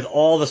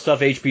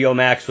HBO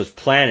Max was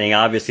planning,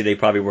 obviously they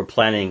probably were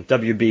planning,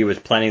 WB was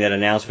planning that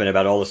announcement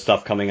about all the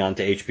stuff coming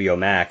onto HBO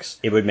Max.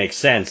 It would make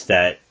sense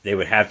that they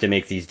would have to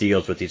make these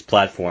deals with these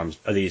platforms,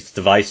 or these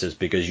devices,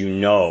 because you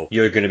know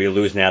you're going to be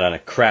losing out on a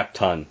crap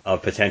ton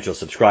of potential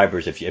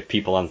subscribers if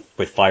people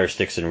with Fire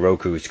Sticks and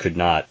Rokus could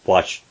not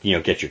watch,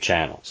 get your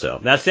channel. So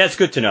that's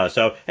good to know.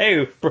 So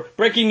hey,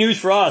 breaking news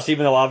for us,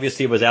 even though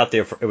obviously it was out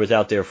there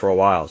for a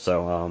while.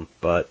 So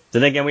but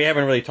then again, we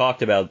haven't really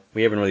talked about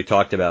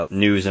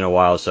news in a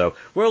while. So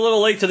we're a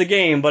little late to the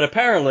game, but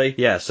apparently,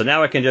 yeah. So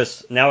now I can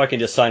just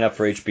sign up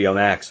for HBO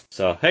Max.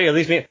 So hey, at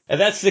least if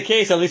that's the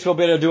case, at least we'll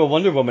be able to do a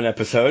Wonder Woman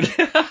episode.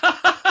 Wonder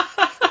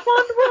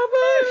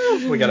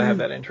Woman. We gotta have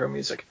that intro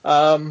music.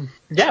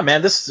 Yeah,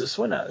 man, this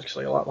went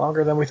actually a lot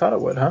longer than we thought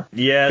it would, huh?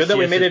 Yes. Good that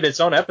we made it its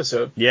own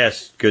episode.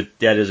 Yes, good.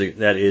 That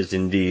is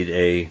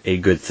indeed a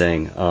good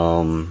thing.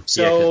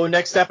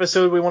 Next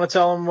episode, we want to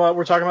tell them what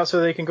we're talking about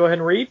so they can go ahead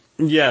and read.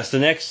 Yes, the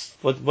next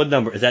what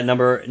number is that?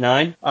 Number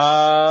 9?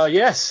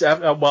 Yes.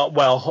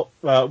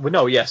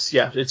 No. Yes.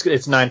 Yeah.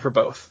 It's 9 for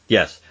both.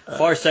 Yes.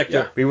 Far Sector.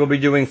 Yeah. We will be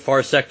doing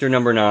Far Sector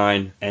number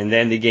 9, and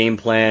then the game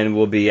plan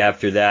will be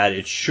after that.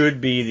 It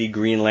should be the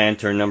Green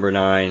Lantern number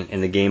 9,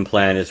 and the game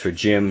plan is for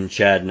Jim,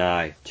 Chad, and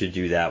I to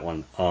do that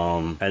one.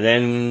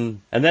 And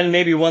then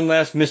maybe one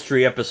last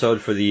mystery episode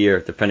for the year,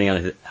 depending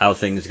on how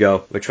things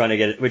go. We're trying to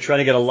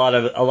get a lot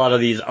of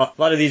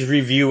these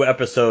review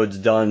episodes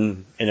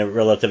done in a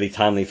relatively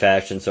timely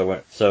fashion.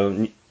 So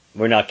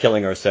we're not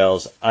killing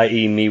ourselves,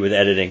 i.e. me with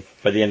editing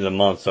by the end of the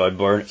month, so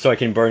I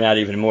can burn out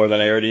even more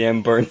than I already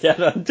am burned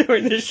out on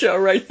doing this show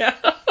right now.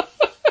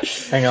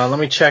 Hang on, let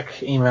me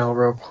check email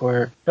real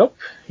quick. Nope,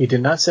 he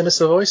did not send us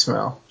a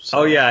voicemail. So.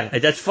 Oh yeah,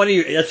 that's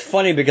funny. That's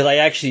funny because I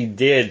actually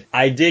did.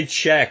 I did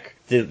check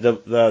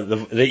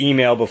the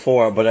email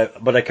before,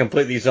 but I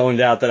completely zoned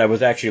out that I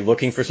was actually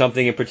looking for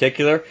something in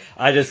particular.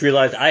 I just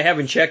realized I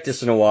haven't checked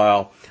this in a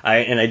while.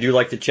 I do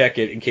like to check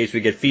it in case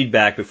we get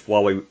feedback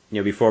before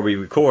we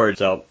record.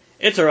 So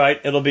it's all right.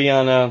 It'll be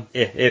on.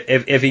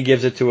 If he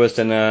gives it to us,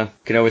 then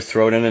can always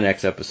throw it in the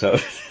next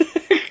episode.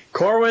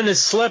 Corwin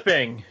is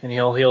slipping, and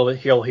he'll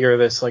hear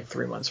this like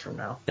 3 months from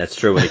now. That's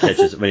true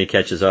when he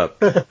catches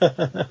up.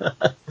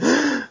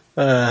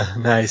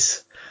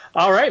 Nice.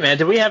 All right, man.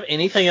 Do we have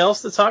anything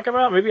else to talk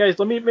about? Maybe I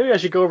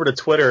should go over to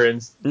Twitter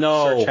and search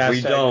hashtag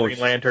we don't. Green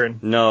Lantern.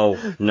 No.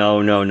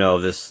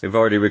 We've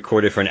already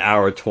recorded for an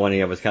hour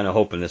 20. I was kind of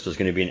hoping this was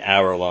going to be an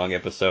hour-long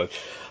episode.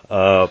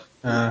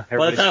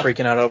 Everybody's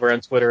freaking out over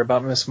on Twitter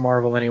about Miss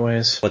Marvel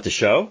anyways. What, the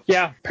show?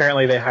 Yeah,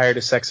 apparently they hired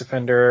a sex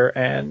offender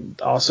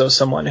and also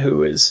someone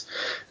who is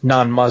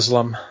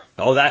non-Muslim.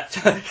 Oh, that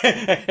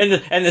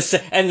and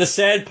the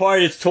sad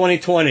part is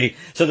 2020.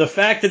 So the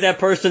fact that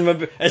person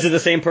is it the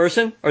same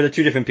person or the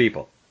two different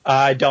people?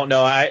 I don't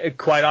know. I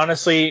quite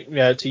honestly,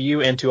 to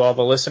you and to all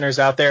the listeners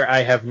out there, I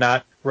have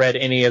not read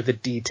any of the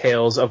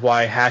details of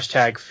why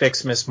hashtag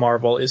Fix Miss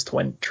Marvel is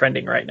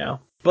trending right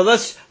now.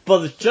 But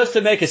just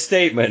to make a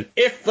statement,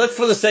 if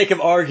for the sake of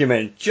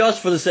argument,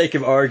 if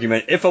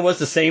it was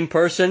the same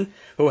person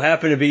who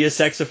happened to be a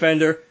sex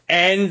offender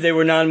and they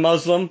were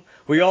non-Muslim,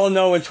 we all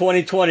know in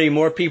 2020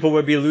 more people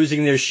would be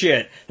losing their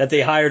shit that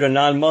they hired a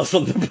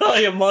non-Muslim to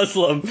play a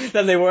Muslim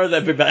than they were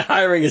that by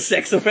hiring a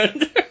sex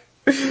offender.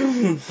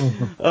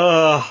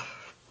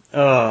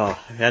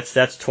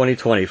 That's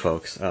 2020,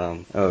 folks.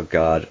 Oh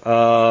God.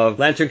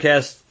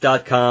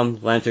 LanternCast.com,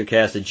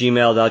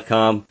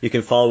 LanternCast@gmail.com. You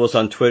can follow us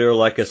on Twitter,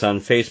 like us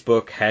on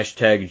Facebook,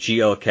 hashtag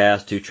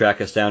GLCast to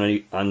track us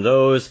down on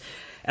those.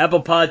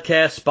 Apple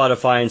Podcasts,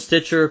 Spotify, and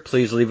Stitcher.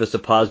 Please leave us a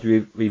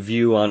positive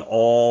review on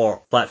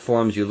all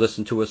platforms you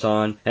listen to us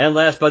on. And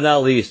last but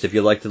not least, if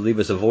you'd like to leave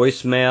us a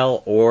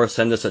voicemail or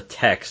send us a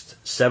text,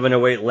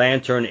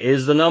 708-LANTERN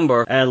is the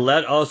number, and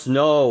let us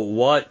know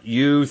what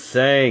you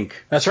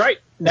think. That's right.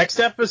 Next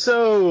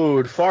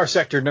episode, Far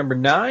Sector number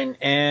 9,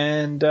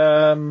 and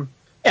go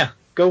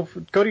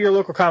to your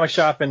local comic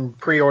shop and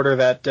pre-order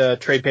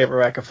that trade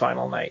paperback of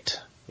Final Night.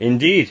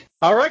 Indeed.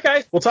 All right,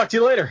 guys. We'll talk to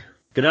you later.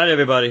 Good night,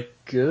 everybody.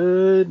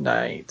 Good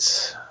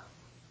night.